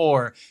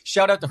 204.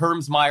 Shout out to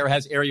Hermsmeyer,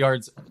 has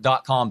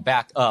airyards.com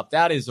back up.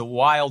 That is a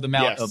wild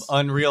amount of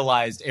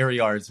unrealized air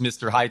yards,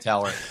 Mr.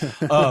 Hightower.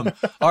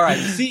 All right,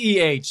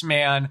 CEH,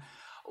 man.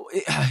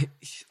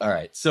 All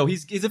right, so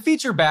he's a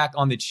feature back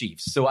on the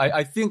Chiefs. So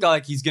I think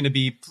like he's going to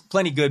be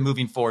plenty good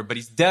moving forward, but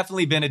he's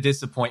definitely been a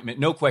disappointment,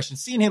 no question.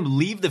 Seeing him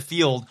leave the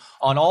field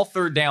on all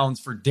third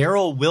downs for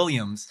Darrell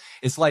Williams,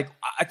 it's like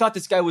I thought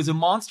this guy was a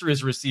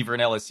monstrous receiver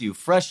in LSU.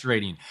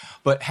 Frustrating.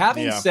 But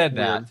having said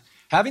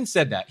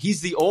that,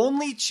 he's the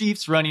only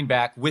Chiefs running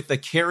back with a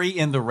carry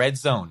in the red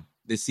zone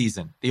this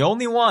season. The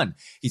only one.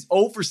 He's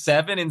 0 for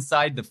 7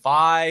 inside the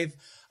 5.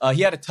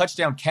 He had a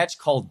touchdown catch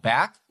called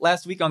back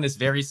last week on this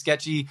very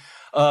sketchy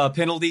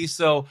penalty.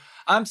 So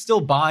I'm still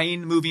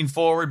buying moving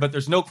forward, but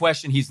there's no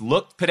question he's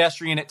looked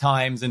pedestrian at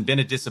times and been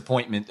a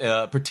disappointment,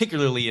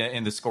 particularly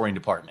in the scoring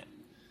department.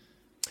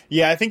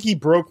 Yeah, I think he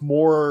broke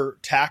more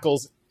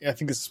tackles. I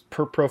think it's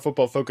per Pro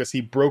Football Focus. He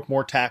broke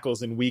more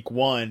tackles in week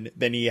 1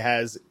 than he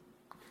has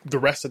the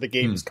rest of the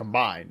games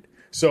combined.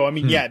 So, I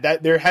mean,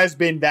 that there has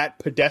been that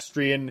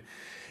pedestrian,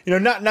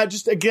 not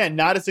just, again,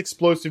 not as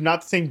explosive,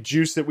 not the same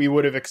juice that we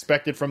would have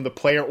expected from the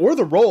player or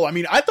the role. I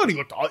mean, I thought he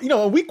looked,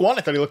 in week 1,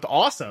 I thought he looked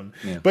awesome.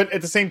 Yeah. But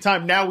at the same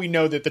time, now we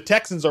know that the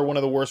Texans are one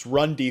of the worst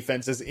run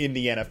defenses in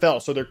the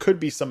NFL. So there could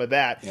be some of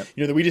that,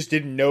 that we just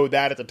didn't know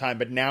that at the time,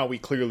 but now we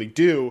clearly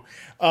do.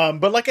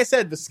 But like I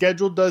said, the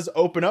schedule does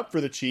open up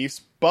for the Chiefs.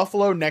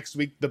 Buffalo next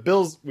week. The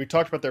Bills, we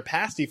talked about their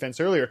pass defense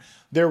earlier.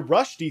 Their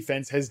rush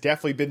defense has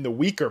definitely been the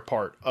weaker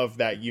part of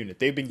that unit.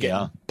 They've been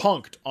getting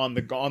punked on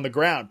the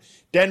ground.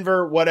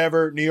 Denver,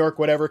 whatever. New York,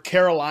 whatever.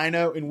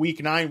 Carolina in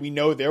week 9, we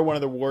know they're one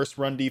of the worst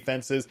run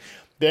defenses.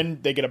 Then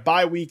they get a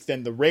bye week.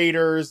 Then the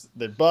Raiders,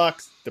 the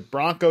Bucks, the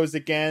Broncos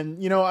again.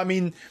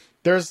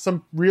 There's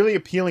some really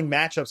appealing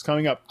matchups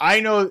coming up. I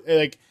know,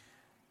 like,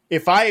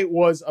 if I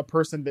was a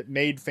person that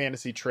made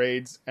fantasy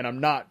trades, and I'm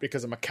not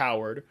because I'm a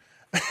coward,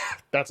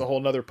 that's a whole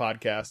nother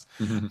podcast.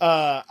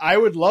 I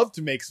would love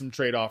to make some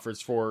trade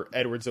offers for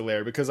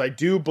Edwards-Helaire because I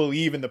do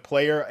believe in the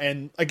player.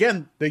 And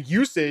again, the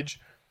usage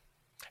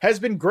has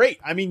been great.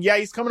 I mean,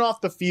 he's coming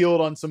off the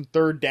field on some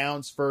third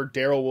downs for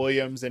Darrell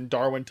Williams and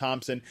Darwin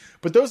Thompson,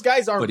 but those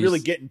guys aren't really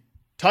getting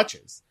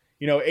touches.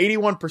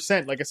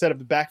 81%, like I said, of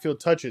the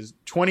backfield touches,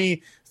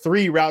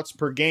 23 routes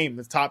per game,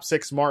 the top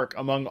 6 mark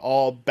among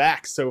all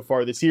backs so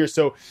far this year.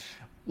 So,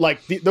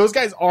 like, those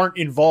guys aren't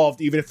involved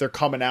even if they're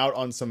coming out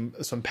on some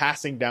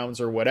passing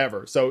downs or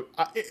whatever. So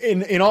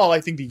in all,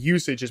 I think the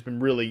usage has been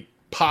really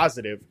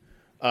positive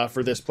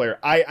for this player.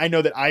 I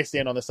know that I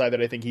stand on the side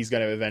that I think he's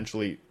going to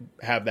eventually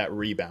have that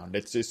rebound.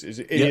 It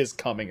is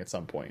coming at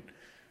some point.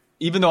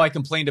 Even though I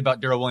complained about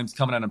Darrell Williams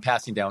coming out on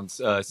passing downs,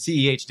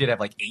 CEH did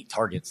have like 8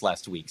 targets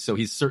last week. So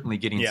he's certainly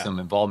getting some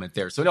involvement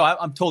there. So no,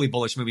 I'm totally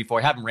bullish moving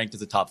forward. I have him ranked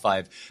as a top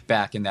 5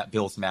 back in that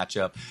Bills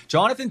matchup.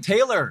 Jonathan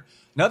Taylor,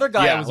 another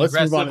guy I was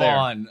aggressive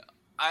on.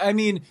 I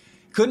mean,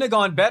 couldn't have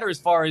gone better as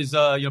far as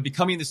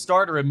becoming the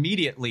starter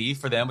immediately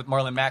for them with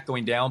Marlon Mack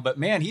going down. But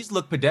man, he's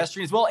looked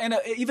pedestrian as well. And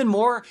even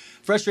more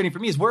frustrating for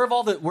me is where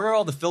are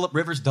all the Phillip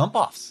Rivers dump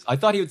offs? I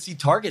thought he would see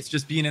targets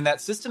just being in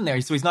that system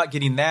there, so he's not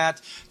getting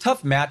that.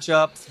 Tough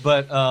matchups,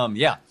 but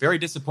very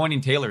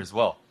disappointing Taylor as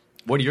well.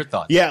 What are your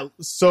thoughts? Yeah,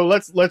 so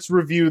let's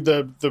review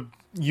the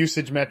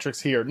usage metrics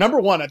here. Number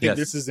 1, I think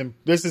this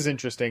is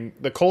interesting.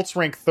 The Colts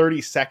rank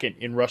 32nd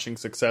in rushing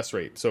success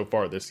rate so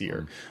far this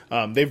year.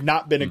 They've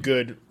not been a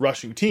good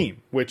rushing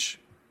team, which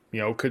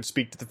could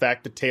speak to the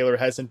fact that Taylor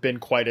hasn't been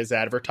quite as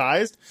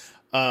advertised.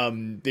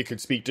 They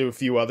could speak to a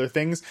few other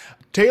things.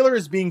 Taylor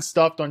is being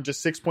stuffed on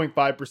just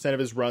 6.5% of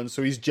his runs,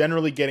 so he's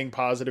generally getting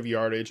positive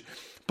yardage.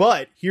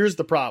 But here's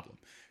the problem.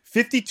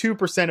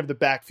 52% of the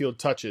backfield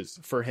touches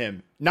for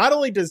him. Not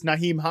only does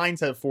Nyheim Hines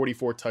have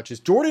 44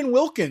 touches, Jordan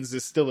Wilkins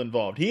is still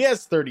involved. He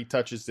has 30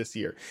 touches this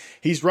year.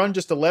 He's run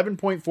just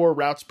 11.4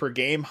 routes per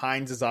game.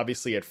 Hines is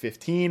obviously at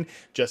 15,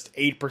 just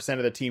 8%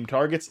 of the team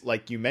targets.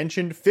 Like you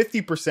mentioned,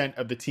 50%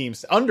 of the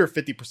teams, under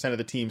 50% of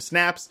the team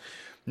snaps,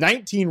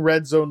 19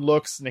 red zone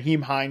looks.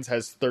 Nyheim Hines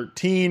has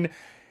 13.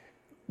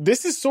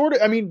 This is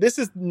this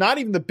is not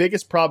even the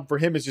biggest problem for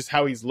him, is just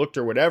how he's looked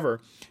or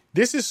whatever.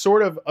 This is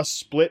sort of a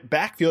split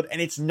backfield,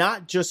 and it's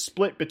not just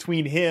split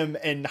between him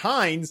and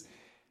Hines.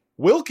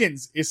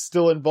 Wilkins is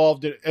still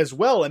involved as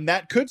well, and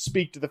that could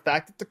speak to the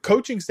fact that the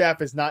coaching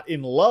staff is not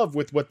in love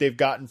with what they've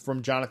gotten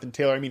from Jonathan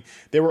Taylor. I mean,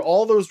 there were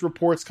all those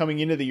reports coming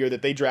into the year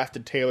that they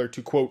drafted Taylor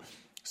to, quote,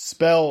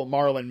 spell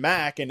Marlon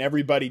Mack, and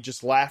everybody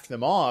just laughed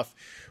them off.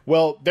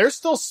 Well, they're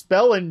still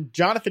spelling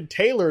Jonathan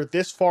Taylor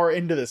this far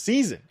into the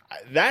season.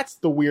 That's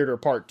the weirder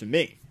part to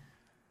me.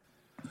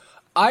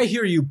 I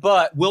hear you,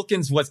 but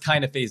Wilkins was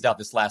kind of phased out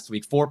this last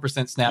week.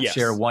 4% snap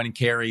share, 1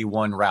 carry,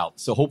 1 route.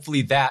 So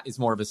hopefully that is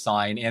more of a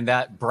sign. And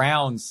that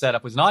Browns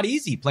setup was not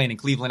easy playing in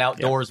Cleveland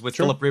outdoors with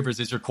Phillip Rivers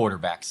as your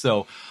quarterback.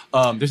 So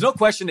there's no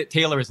question that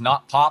Taylor has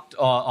not popped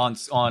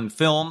on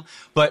film,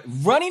 but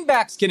running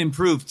backs can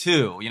improve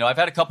too. You know, I've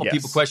had a couple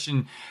people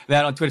question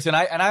that on Twitter,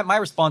 and my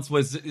response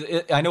was,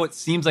 I know it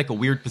seems like a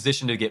weird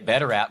position to get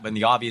better at, but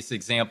the obvious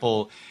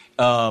example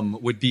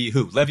would be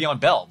Le'Veon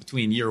Bell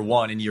between year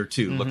 1 and year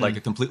 2 looked like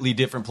a completely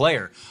different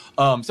player.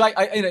 So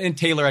and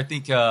Taylor, I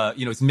think,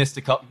 has missed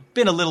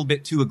been a little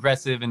bit too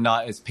aggressive and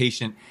not as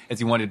patient as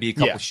he wanted to be, a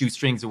couple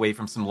shoestrings away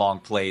from some long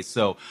plays.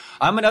 So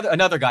I'm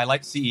another guy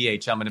like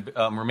CEH. I'm going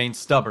to remain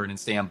stubborn and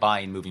say I'm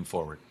buying moving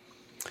forward.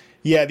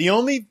 Yeah.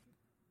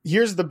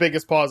 Here's the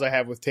biggest pause I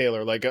have with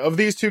Taylor. Like, of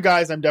these two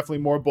guys, I'm definitely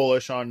more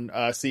bullish on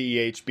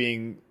CEH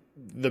being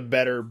the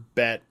better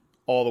bet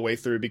all the way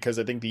through, because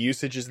I think the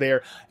usage is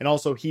there. And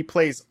also he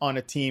plays on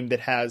a team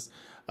that has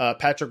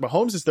Patrick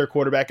Mahomes as their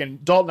quarterback.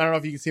 And Dalton, I don't know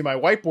if you can see my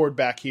whiteboard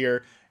back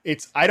here.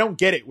 I don't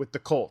get it with the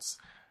Colts.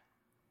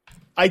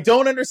 I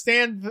don't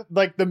understand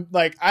I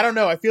don't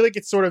know. I feel like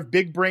it's sort of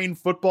big brain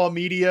football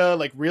media,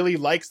 like really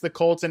likes the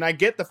Colts. And I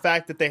get the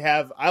fact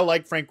that I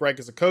like Frank Reich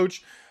as a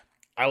coach.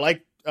 I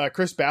like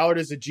Chris Ballard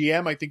as a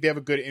GM. I think they have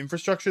a good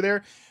infrastructure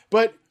there,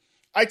 but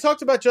I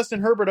talked about Justin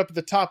Herbert up at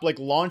the top, like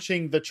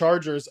launching the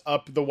Chargers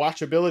up the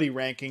watchability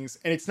rankings.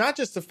 And it's not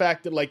just the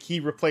fact that like he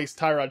replaced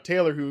Tyrod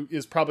Taylor, who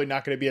is probably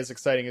not going to be as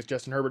exciting as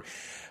Justin Herbert.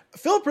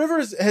 Phillip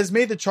Rivers has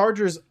made the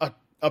Chargers a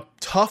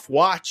tough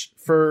watch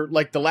for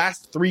like the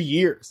last 3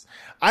 years.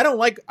 I don't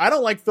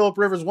like Phillip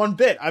Rivers one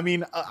bit. I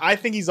mean, I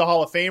think he's a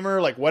Hall of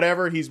Famer, like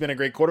whatever. He's been a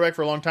great quarterback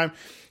for a long time,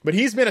 but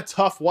he's been a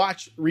tough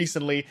watch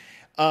recently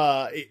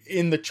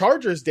in the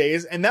Chargers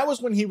days. And that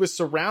was when he was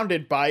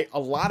surrounded by a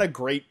lot of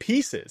great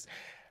pieces.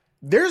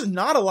 There's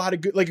not a lot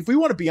of good, like if we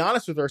want to be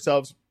honest with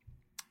ourselves,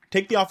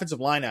 take the offensive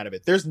line out of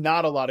it. There's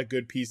not a lot of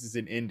good pieces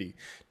in Indy.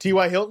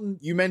 T.Y. Hilton,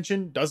 you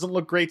mentioned, doesn't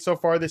look great so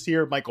far this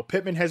year. Michael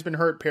Pittman has been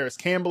hurt. Paris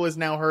Campbell is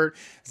now hurt.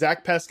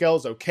 Zach Pascal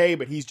is okay,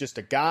 but he's just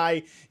a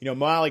guy. You know,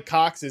 Molly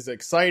Cox is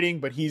exciting,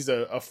 but he's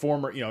a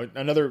former,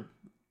 another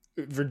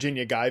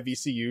Virginia guy,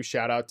 VCU.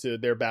 Shout out to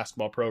their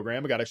basketball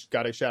program. I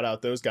gotta shout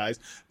out those guys.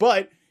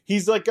 But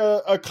he's like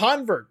a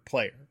convert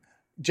player.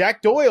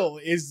 Jack Doyle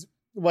is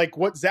like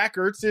what Zach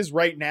Ertz is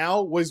right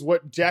now was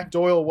what Jack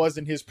Doyle was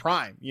in his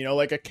prime,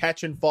 like a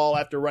catch and fall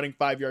after running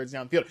 5 yards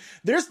down the field.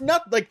 There's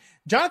not like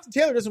Jonathan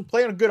Taylor doesn't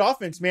play on a good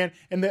offense, man.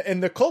 And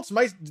the Colts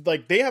might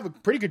they have a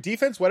pretty good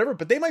defense, whatever,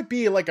 but they might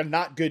be like a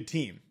not good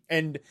team.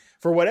 And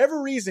for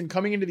whatever reason,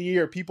 coming into the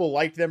year, people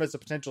liked them as a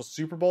potential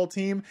Super Bowl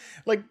team.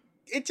 Like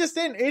it just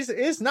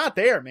it's not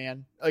there,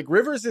 man. Like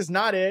Rivers is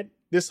not it.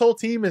 This whole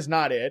team is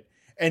not it.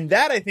 And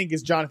that I think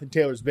is Jonathan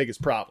Taylor's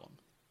biggest problem.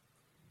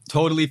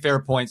 Totally fair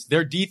points.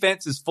 Their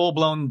defense is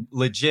full-blown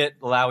legit,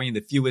 allowing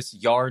the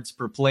fewest yards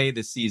per play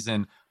this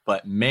season.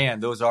 But, man,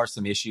 those are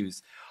some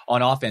issues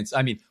on offense.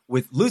 I mean,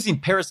 with losing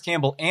Paris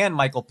Campbell and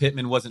Michael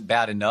Pittman wasn't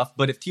bad enough.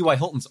 But if T.Y.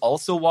 Hilton's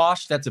also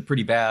washed, that's a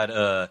pretty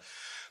bad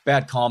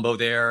combo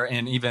there.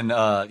 And even,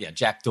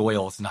 Jack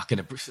Doyle is not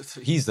going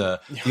to – he's the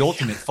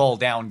ultimate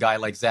fall-down guy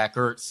like Zach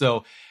Ertz.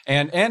 So –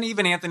 and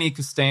even Anthony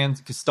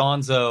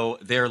Costanzo,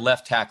 their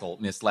left tackle,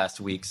 missed last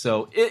week.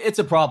 So it's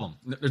a problem.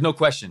 There's no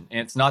question.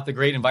 And it's not the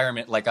great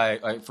environment like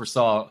I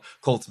foresaw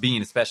Colts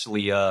being,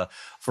 especially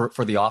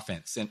for the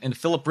offense. And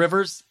Phillip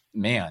Rivers,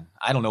 man,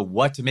 I don't know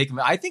what to make of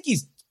him. I think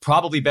he's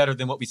probably better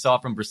than what we saw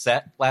from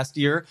Brissett last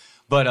year.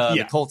 But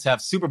the Colts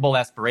have Super Bowl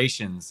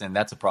aspirations, and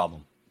that's a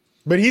problem.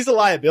 But he's a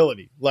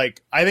liability.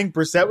 Like, I think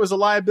Brissett was a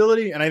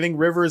liability, and I think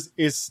Rivers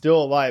is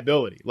still a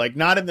liability. Like,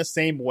 not in the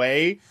same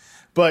way.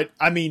 But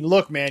I mean,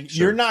 look, man,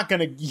 you're not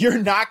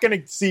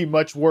gonna see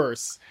much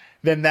worse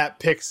than that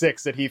pick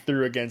six that he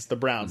threw against the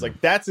Browns. Mm-hmm. Like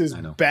that's as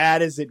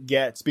bad as it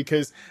gets,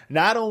 because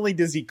not only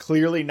does he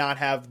clearly not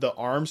have the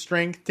arm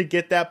strength to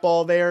get that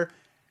ball there,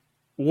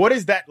 what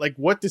is that? Like,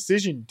 what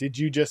decision did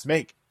you just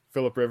make,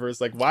 Phillip Rivers?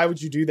 Like, why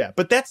would you do that?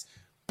 But that's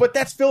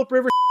Phillip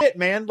Rivers shit,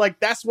 man. Like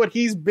that's what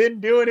he's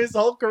been doing his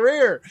whole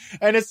career,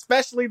 and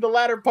especially the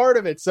latter part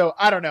of it. So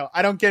I don't know.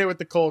 I don't get it with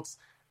the Colts.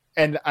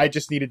 And I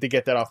just needed to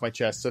get that off my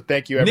chest. So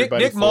thank you,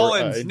 everybody. Nick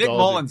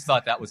Mullins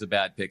thought that was a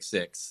bad pick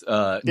six,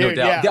 no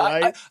doubt.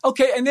 Yeah,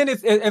 okay, and then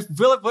if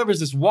Phillip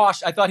Rivers is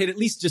washed, I thought he'd at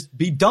least just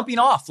be dumping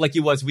off like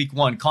he was week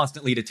one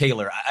constantly to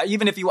Taylor.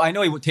 Even if I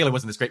know Taylor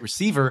wasn't this great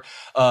receiver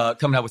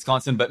coming out of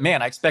Wisconsin, but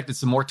man, I expected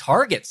some more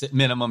targets at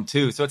minimum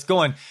too. So it's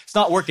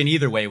not working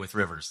either way with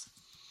Rivers.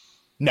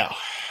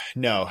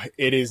 No,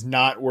 it is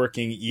not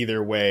working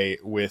either way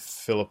with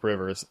Phillip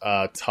Rivers.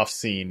 Tough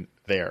scene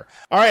there.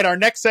 All right, our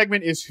next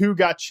segment is Who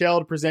Got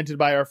Shelled, presented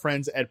by our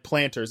friends at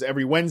Planters.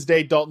 Every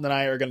Wednesday, Dalton and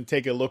I are going to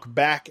take a look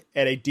back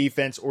at a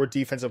defense or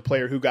defensive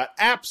player who got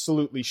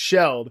absolutely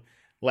shelled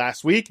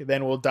last week.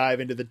 Then we'll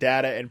dive into the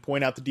data and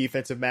point out the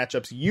defensive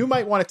matchups you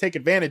might want to take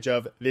advantage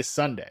of this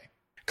Sunday.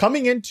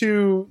 Coming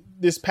into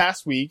this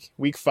past week,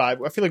 week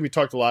 5, I feel like we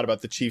talked a lot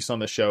about the Chiefs on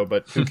the show,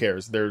 but who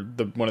cares? They're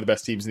one of the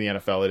best teams in the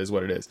NFL. It is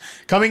what it is.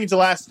 Coming into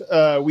last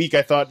week,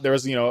 I thought there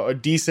was a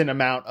decent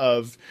amount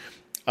of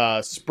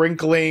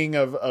sprinkling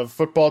of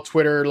football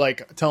Twitter,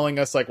 like telling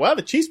us like, wow,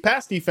 the Chiefs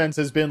pass defense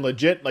has been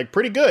legit, like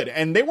pretty good.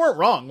 And they weren't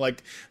wrong.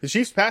 Like the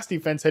Chiefs pass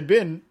defense had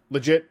been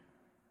legit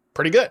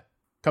pretty good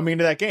coming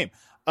into that game.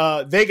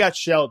 They got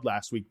shelled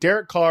last week.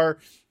 Derek Carr,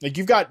 like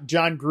you've got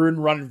John Gruden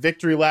running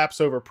victory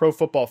laps over Pro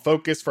Football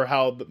Focus for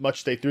how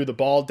much they threw the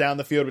ball down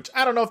the field, which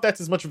I don't know if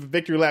that's as much of a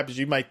victory lap as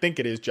you might think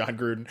it is, John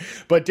Gruden.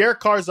 But Derek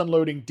Carr's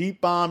unloading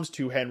deep bombs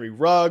to Henry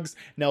Ruggs.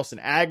 Nelson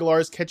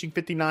Aguilar's catching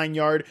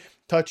 59-yard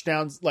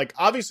touchdowns. Like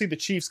obviously the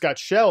Chiefs got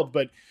shelled,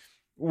 but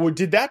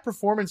did that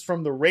performance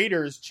from the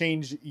Raiders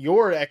change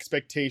your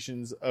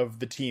expectations of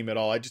the team at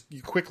all? I just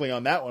quickly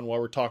on that one while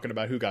we're talking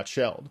about who got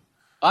shelled.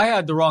 I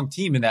had the wrong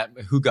team in that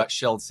who got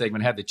shelled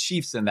segment. I had the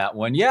Chiefs in that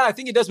one. Yeah, I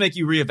think it does make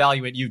you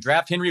reevaluate. You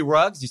draft Henry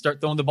Ruggs, you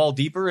start throwing the ball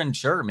deeper, and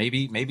sure,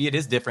 maybe it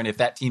is different if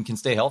that team can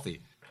stay healthy.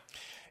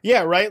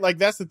 Yeah, right. Like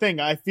that's the thing.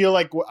 I feel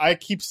like I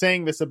keep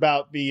saying this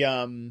about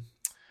the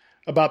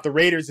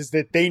Raiders is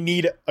that they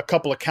need a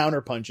couple of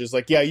counter punches.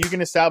 Like, yeah, you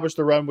can establish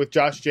the run with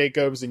Josh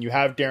Jacobs, and you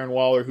have Darren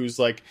Waller, who's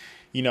like,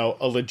 you know,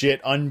 a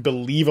legit,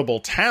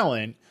 unbelievable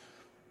talent.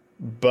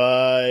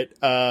 But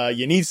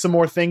you need some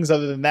more things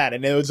other than that.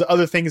 And those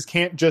other things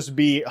can't just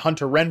be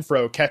Hunter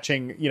Renfrow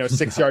catching,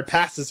 6-yard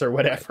passes or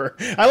whatever.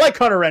 I like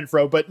Hunter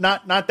Renfrow, but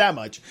not that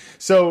much.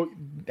 So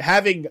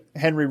having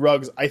Henry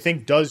Ruggs, I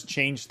think, does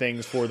change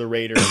things for the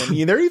Raiders.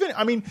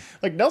 And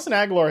like Nelson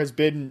Aguilar has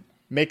been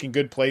making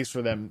good plays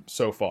for them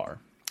so far.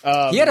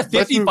 He had a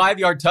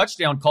 55-yard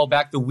touchdown called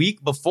back the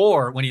week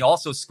before when he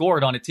also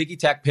scored on a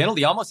ticky-tack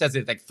penalty. Almost has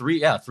it like three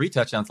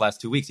touchdowns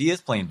last 2 weeks. He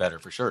is playing better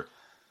for sure.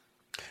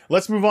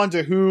 Let's move on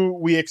to who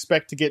we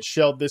expect to get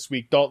shelled this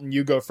week. Dalton,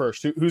 you go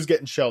first. Who's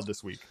getting shelled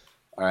this week?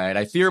 All right.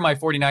 I fear my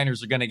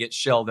 49ers are going to get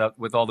shelled up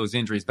with all those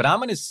injuries, but I'm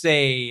going to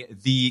say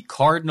the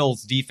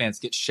Cardinals defense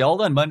gets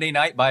shelled on Monday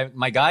night by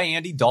my guy,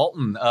 Andy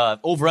Dalton.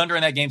 Over-under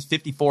in that game's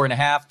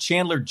 54.5.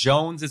 Chandler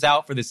Jones is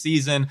out for the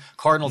season.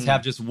 Cardinals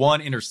have just one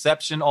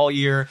interception all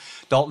year.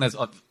 Dalton has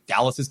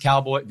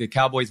the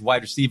Cowboys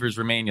wide receivers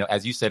remain,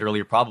 as you said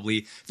earlier,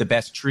 probably the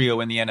best trio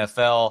in the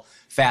NFL.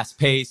 Fast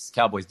pace,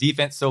 Cowboys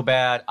defense so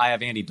bad. I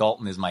have Andy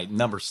Dalton as my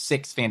number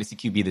 6 fantasy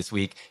QB this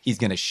week. He's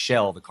going to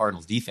shell the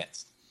Cardinals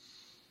defense.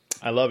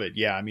 I love it.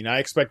 Yeah, I mean, I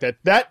expect that.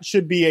 That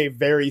should be a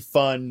very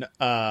fun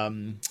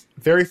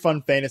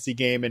fantasy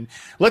game. And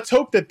let's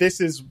hope that this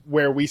is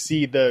where we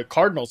see the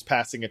Cardinals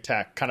passing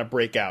attack kind of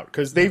break out,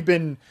 because they've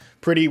been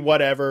pretty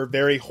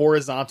very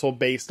horizontal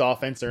based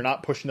offense. They're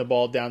not pushing the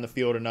ball down the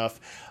field enough.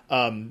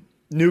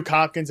 Nuke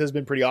Hopkins has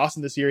been pretty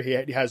awesome this year.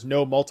 He has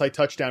no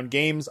multi-touchdown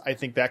games. I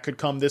think that could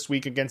come this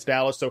week against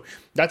Dallas. So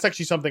that's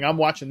actually something I'm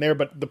watching there.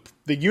 But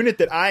the unit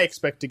that I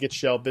expect to get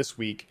shelled this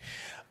week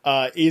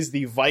is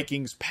the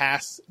Vikings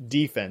pass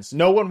defense.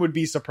 No one would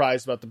be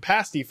surprised about the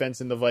pass defense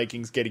in the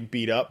Vikings getting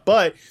beat up,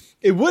 but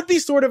it would be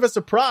sort of a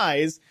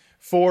surprise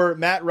for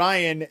Matt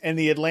Ryan and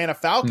the Atlanta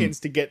Falcons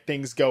to get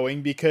things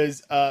going,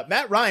 because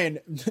Matt Ryan,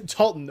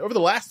 Dalton, over the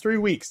last 3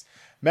 weeks,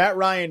 Matt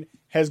Ryan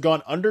has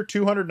gone under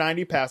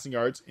 290 passing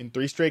yards in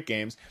 3 straight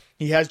games.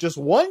 He has just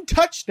one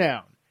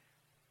touchdown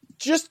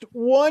to 2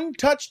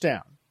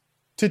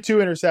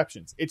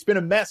 interceptions. It's been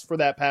a mess for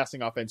that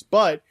passing offense,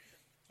 but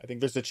I think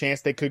there's a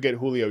chance they could get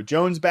Julio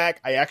Jones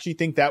back. I actually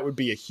think that would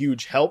be a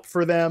huge help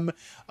for them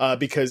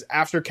because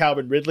after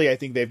Calvin Ridley, I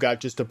think they've got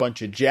just a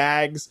bunch of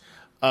Jags.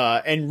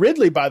 And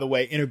Ridley, by the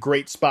way, in a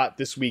great spot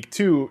this week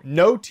too.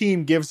 No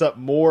team gives up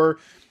more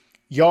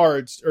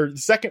yards, or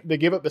they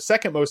give up the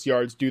second most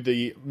yards to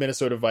the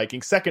Minnesota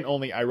Vikings, second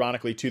only,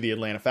 ironically, to the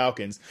Atlanta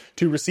Falcons,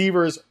 to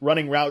receivers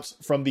running routes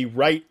from the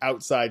right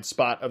outside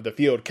spot of the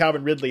field.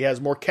 Calvin Ridley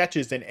has more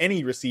catches than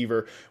any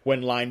receiver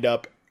when lined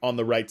up on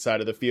the right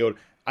side of the field.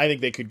 I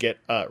think they could get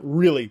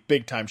really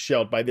big-time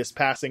shelled by this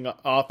passing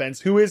offense,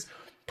 who is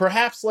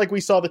perhaps, like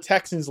we saw the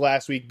Texans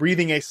last week,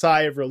 breathing a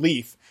sigh of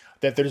relief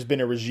that there's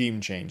been a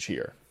regime change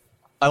here.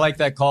 I like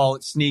that call.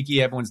 It's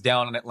sneaky. Everyone's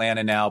down on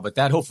Atlanta now, but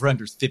that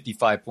over-under is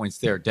 55 points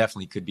there.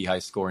 Definitely could be high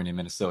scoring in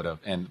Minnesota,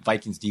 and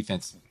Vikings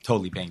defense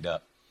totally banged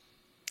up.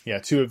 Yeah,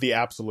 2 of the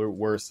absolute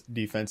worst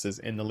defenses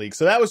in the league.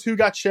 So that was who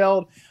got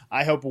shelled.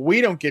 I hope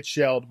we don't get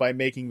shelled by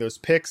making those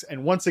picks.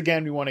 And once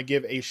again, we want to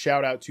give a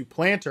shout out to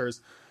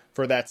Planters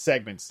for that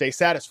segment. Stay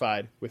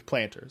satisfied with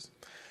Planters.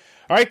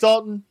 All right,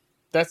 Dalton,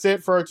 that's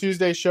it for our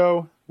Tuesday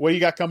show. What do you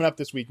got coming up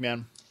this week,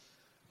 man?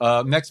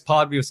 Next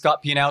pod, we have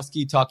Scott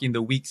Pianowski talking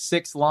the week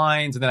 6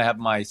 lines, and then I have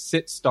my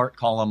sit-start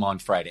column on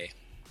Friday.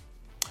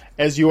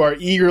 As you are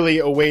eagerly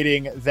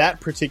awaiting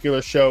that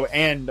particular show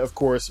and, of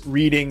course,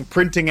 reading,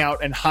 printing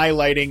out, and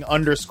highlighting,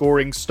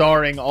 underscoring,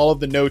 starring all of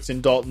the notes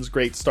in Dalton's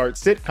great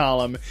start-sit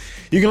column,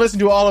 you can listen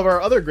to all of our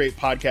other great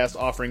podcast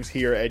offerings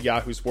here at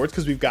Yahoo Sports,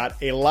 because we've got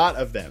a lot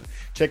of them.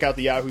 Check out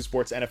the Yahoo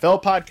Sports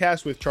NFL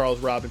podcast with Charles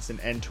Robinson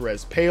and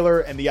Therese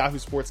Paylor, and the Yahoo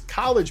Sports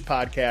College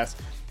podcast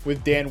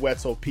with Dan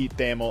Wetzel, Pete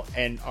Thamel,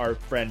 and our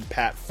friend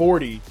Pat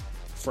Forty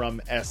from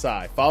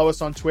SI. Follow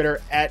us on Twitter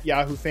at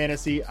Yahoo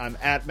Fantasy. I'm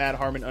at Matt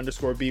Harmon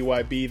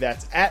 _BYB.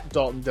 That's at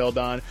Dalton Del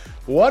Don.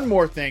 One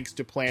more thanks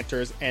to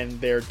Planters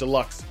and their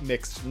deluxe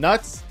mixed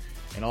nuts.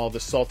 and all the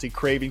salty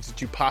cravings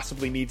that you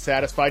possibly need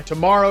satisfied.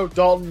 Tomorrow,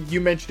 Dalton,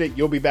 you mentioned it,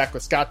 you'll be back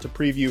with Scott to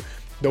preview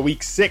the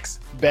Week 6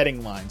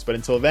 betting lines. But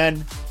until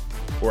then,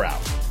 we're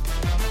out.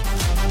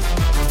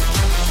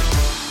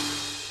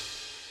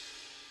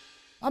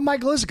 I'm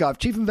Mike Lizikoff,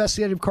 Chief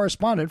Investigative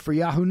Correspondent for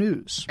Yahoo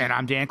News. And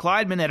I'm Dan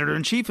Kleidman,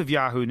 Editor-in-Chief of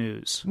Yahoo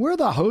News. We're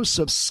the hosts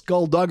of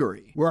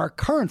Skullduggery, where our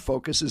current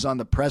focus is on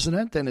the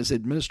president and his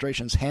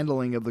administration's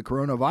handling of the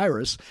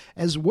coronavirus,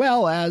 as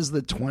well as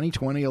the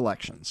 2020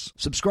 elections.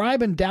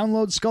 Subscribe and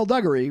download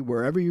Skullduggery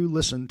wherever you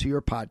listen to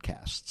your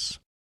podcasts.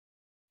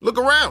 Look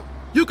around.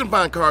 You can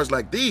find cars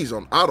like these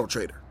on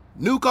AutoTrader.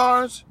 New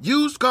cars,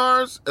 used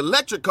cars,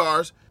 electric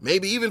cars,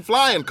 maybe even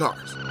flying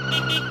cars.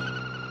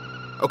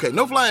 Okay,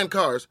 no flying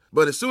cars,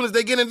 but as soon as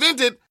they get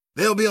invented,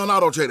 they'll be on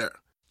AutoTrader.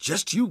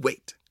 Just you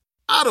wait.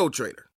 AutoTrader.